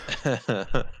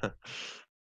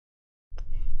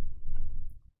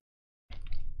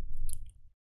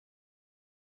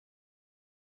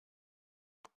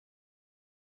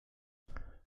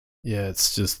 Yeah,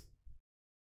 it's just.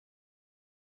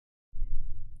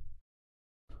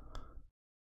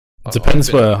 It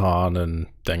depends where Han and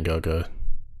Dengar go.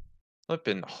 I've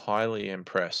been highly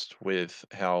impressed with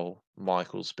how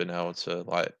Michael's been able to,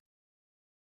 like,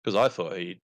 because I thought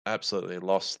he absolutely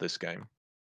lost this game.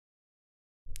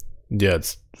 Yeah,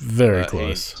 it's very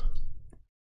close.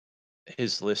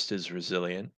 His list is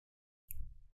resilient,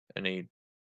 and he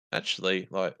actually,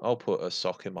 like, I'll put a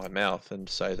sock in my mouth and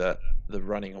say that the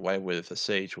running away with a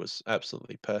siege was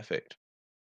absolutely perfect.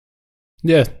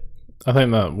 Yeah, I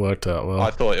think that worked out well.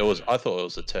 I thought it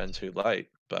was a turn too late,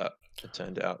 but it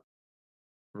turned out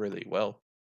really well.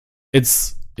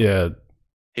 Yeah.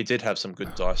 He did have some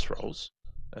good dice rolls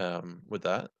with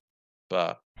that,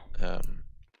 but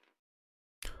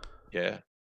yeah.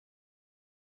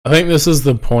 I think this is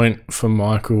the point for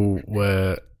Michael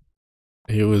where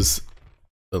he was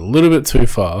a little bit too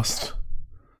fast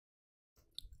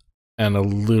and a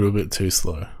little bit too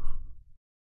slow.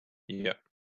 Yeah.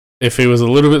 If he was a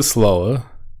little bit slower,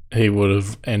 he would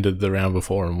have ended the round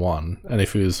before and won. And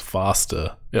if he was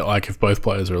faster, like if both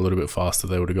players are a little bit faster,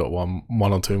 they would have got one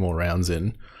or 2 more rounds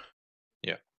in.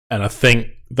 Yeah. And I think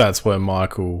that's where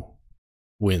Michael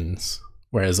wins.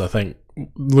 Whereas I think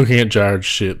looking at Jarrad's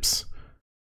ships,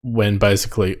 when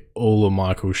basically all of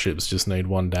Michael's ships just need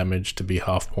 1 damage to be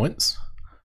half points,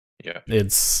 yeah,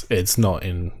 it's not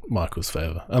in Michael's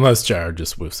favor unless Jarrad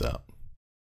just whiffs out.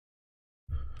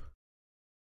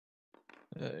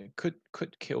 Could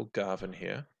kill Garvin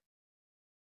here.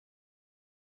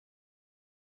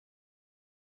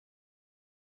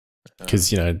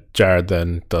 Because Jarrad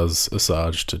then does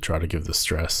Asajj to try to give the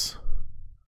stress.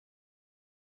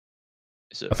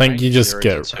 Is it I think you just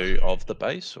get 2 of the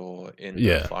base or in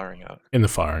the firing arc? In the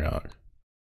firing arc.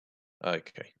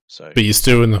 Okay, so. But you're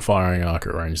still in the firing arc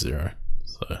at range 0.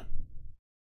 So.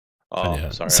 Oh,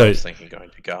 sorry. I was thinking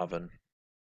going to Garvin.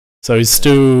 So he's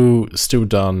still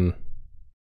done.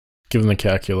 Given the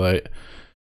calculate,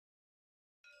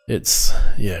 it's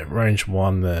range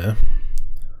 1 there.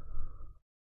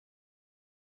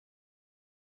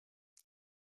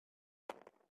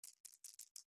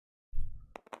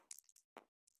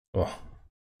 Oh,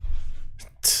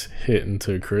 hitting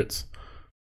 2 crits.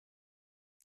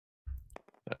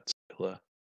 That's killer.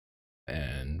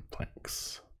 And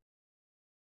planks.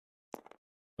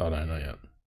 Oh no, not yet.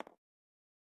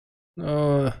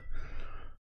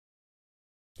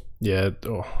 Yeah,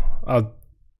 I'll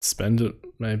spend it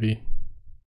maybe.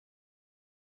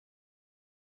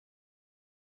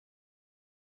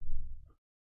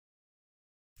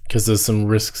 Because there's some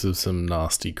risks of some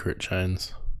nasty crit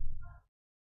chains.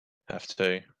 Have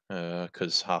to,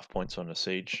 because half points on a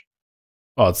siege.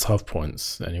 Oh, it's half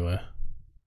points anyway.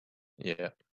 Yeah.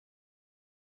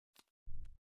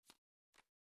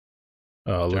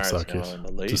 Oh, it looks Jarrad's like now it. in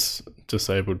the lead. Just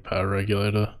disabled power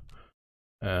regulator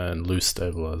and loose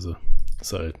stabilizer.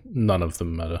 So none of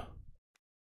them matter.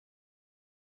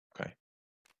 Okay.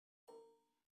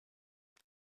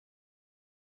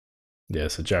 Yeah,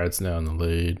 so Jarrad's now in the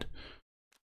lead.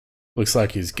 Looks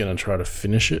like he's gonna try to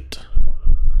finish it.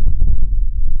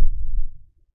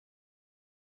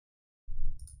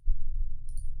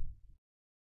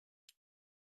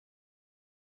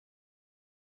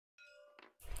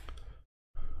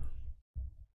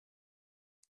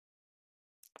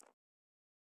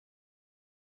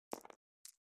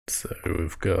 So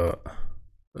we've got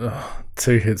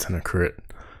 2 hits and a crit.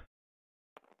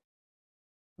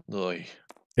 Oy.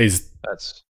 He's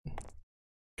That's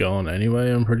gone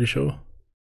anyway, I'm pretty sure.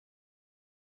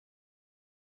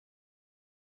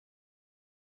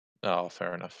 oh,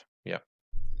 fair enough. Yep.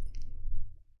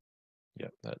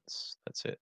 Yep, that's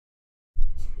it.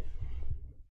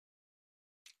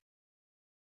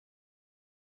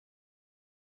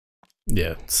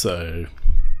 Yeah, so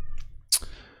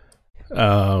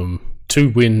to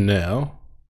win now,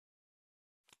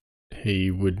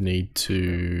 he would need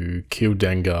to kill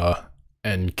Dengar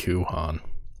and kill Han.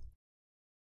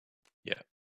 Yeah.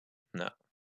 No.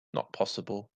 Not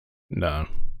possible. No,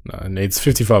 it needs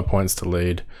 55 points to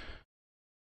lead.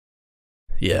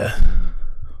 Yeah.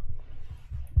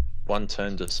 One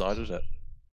turn decided it.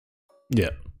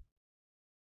 Yeah.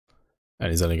 And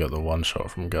he's only got the 1 shot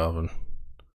from Garvin.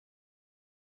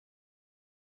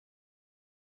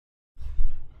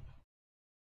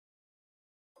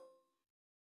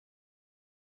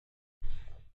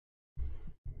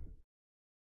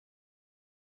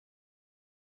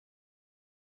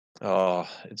 Oh,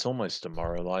 it's almost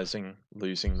demoralizing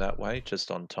losing that way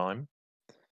just on time.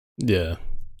 Yeah.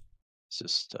 It's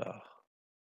just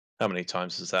how many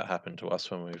times has that happened to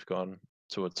us when we've gone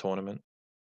to a tournament?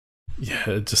 Yeah,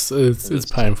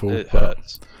 it's painful. It but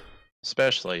hurts,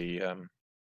 especially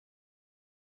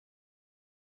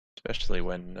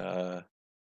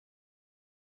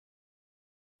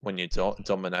when you're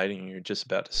dominating, you're just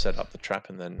about to set up the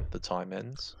trap, and then the time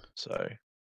ends. So,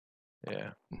 yeah.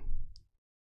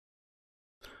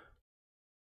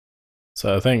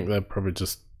 So I think they're probably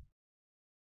just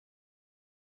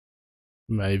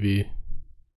maybe.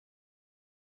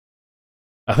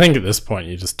 I think at this point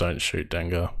you just don't shoot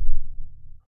Dengar.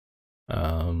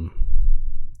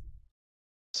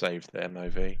 Save the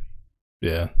MOV.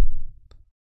 Yeah.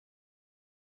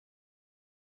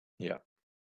 Yeah.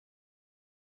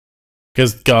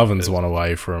 Because Garvin's 1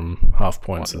 away from half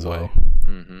points as well.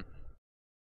 Mm-hmm.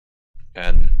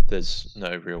 And there's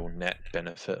no real net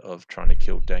benefit of trying to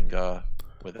kill Dengar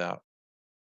without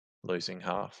losing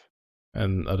half.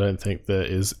 And I don't think there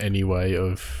is any way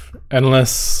of,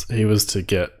 unless he was to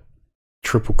get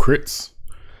triple crits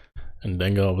and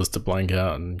Dengar was to blank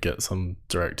out and get some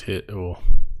direct hit or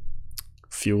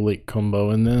fuel leak combo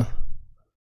in there.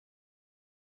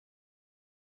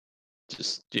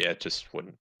 Just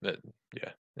wouldn't.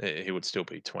 He would still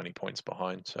be 20 points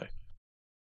behind. So,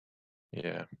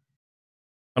 yeah.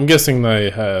 I'm guessing they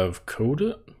have cooled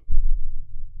it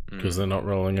because they're not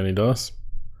rolling any dice.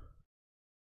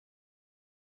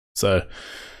 So,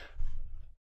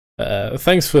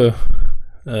 thanks for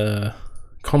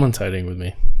commentating with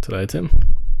me today, Tim.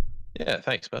 Yeah,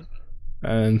 thanks, bud.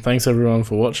 And thanks everyone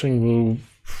for watching. We'll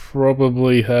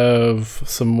probably have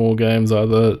some more games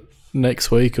either next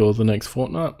week or the next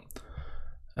fortnight.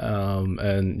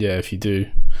 And yeah, if you do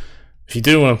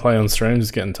want to play on stream,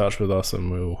 just get in touch with us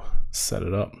and we'll set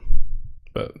it up.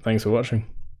 But thanks for watching.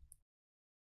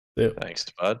 Thanks,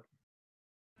 bud.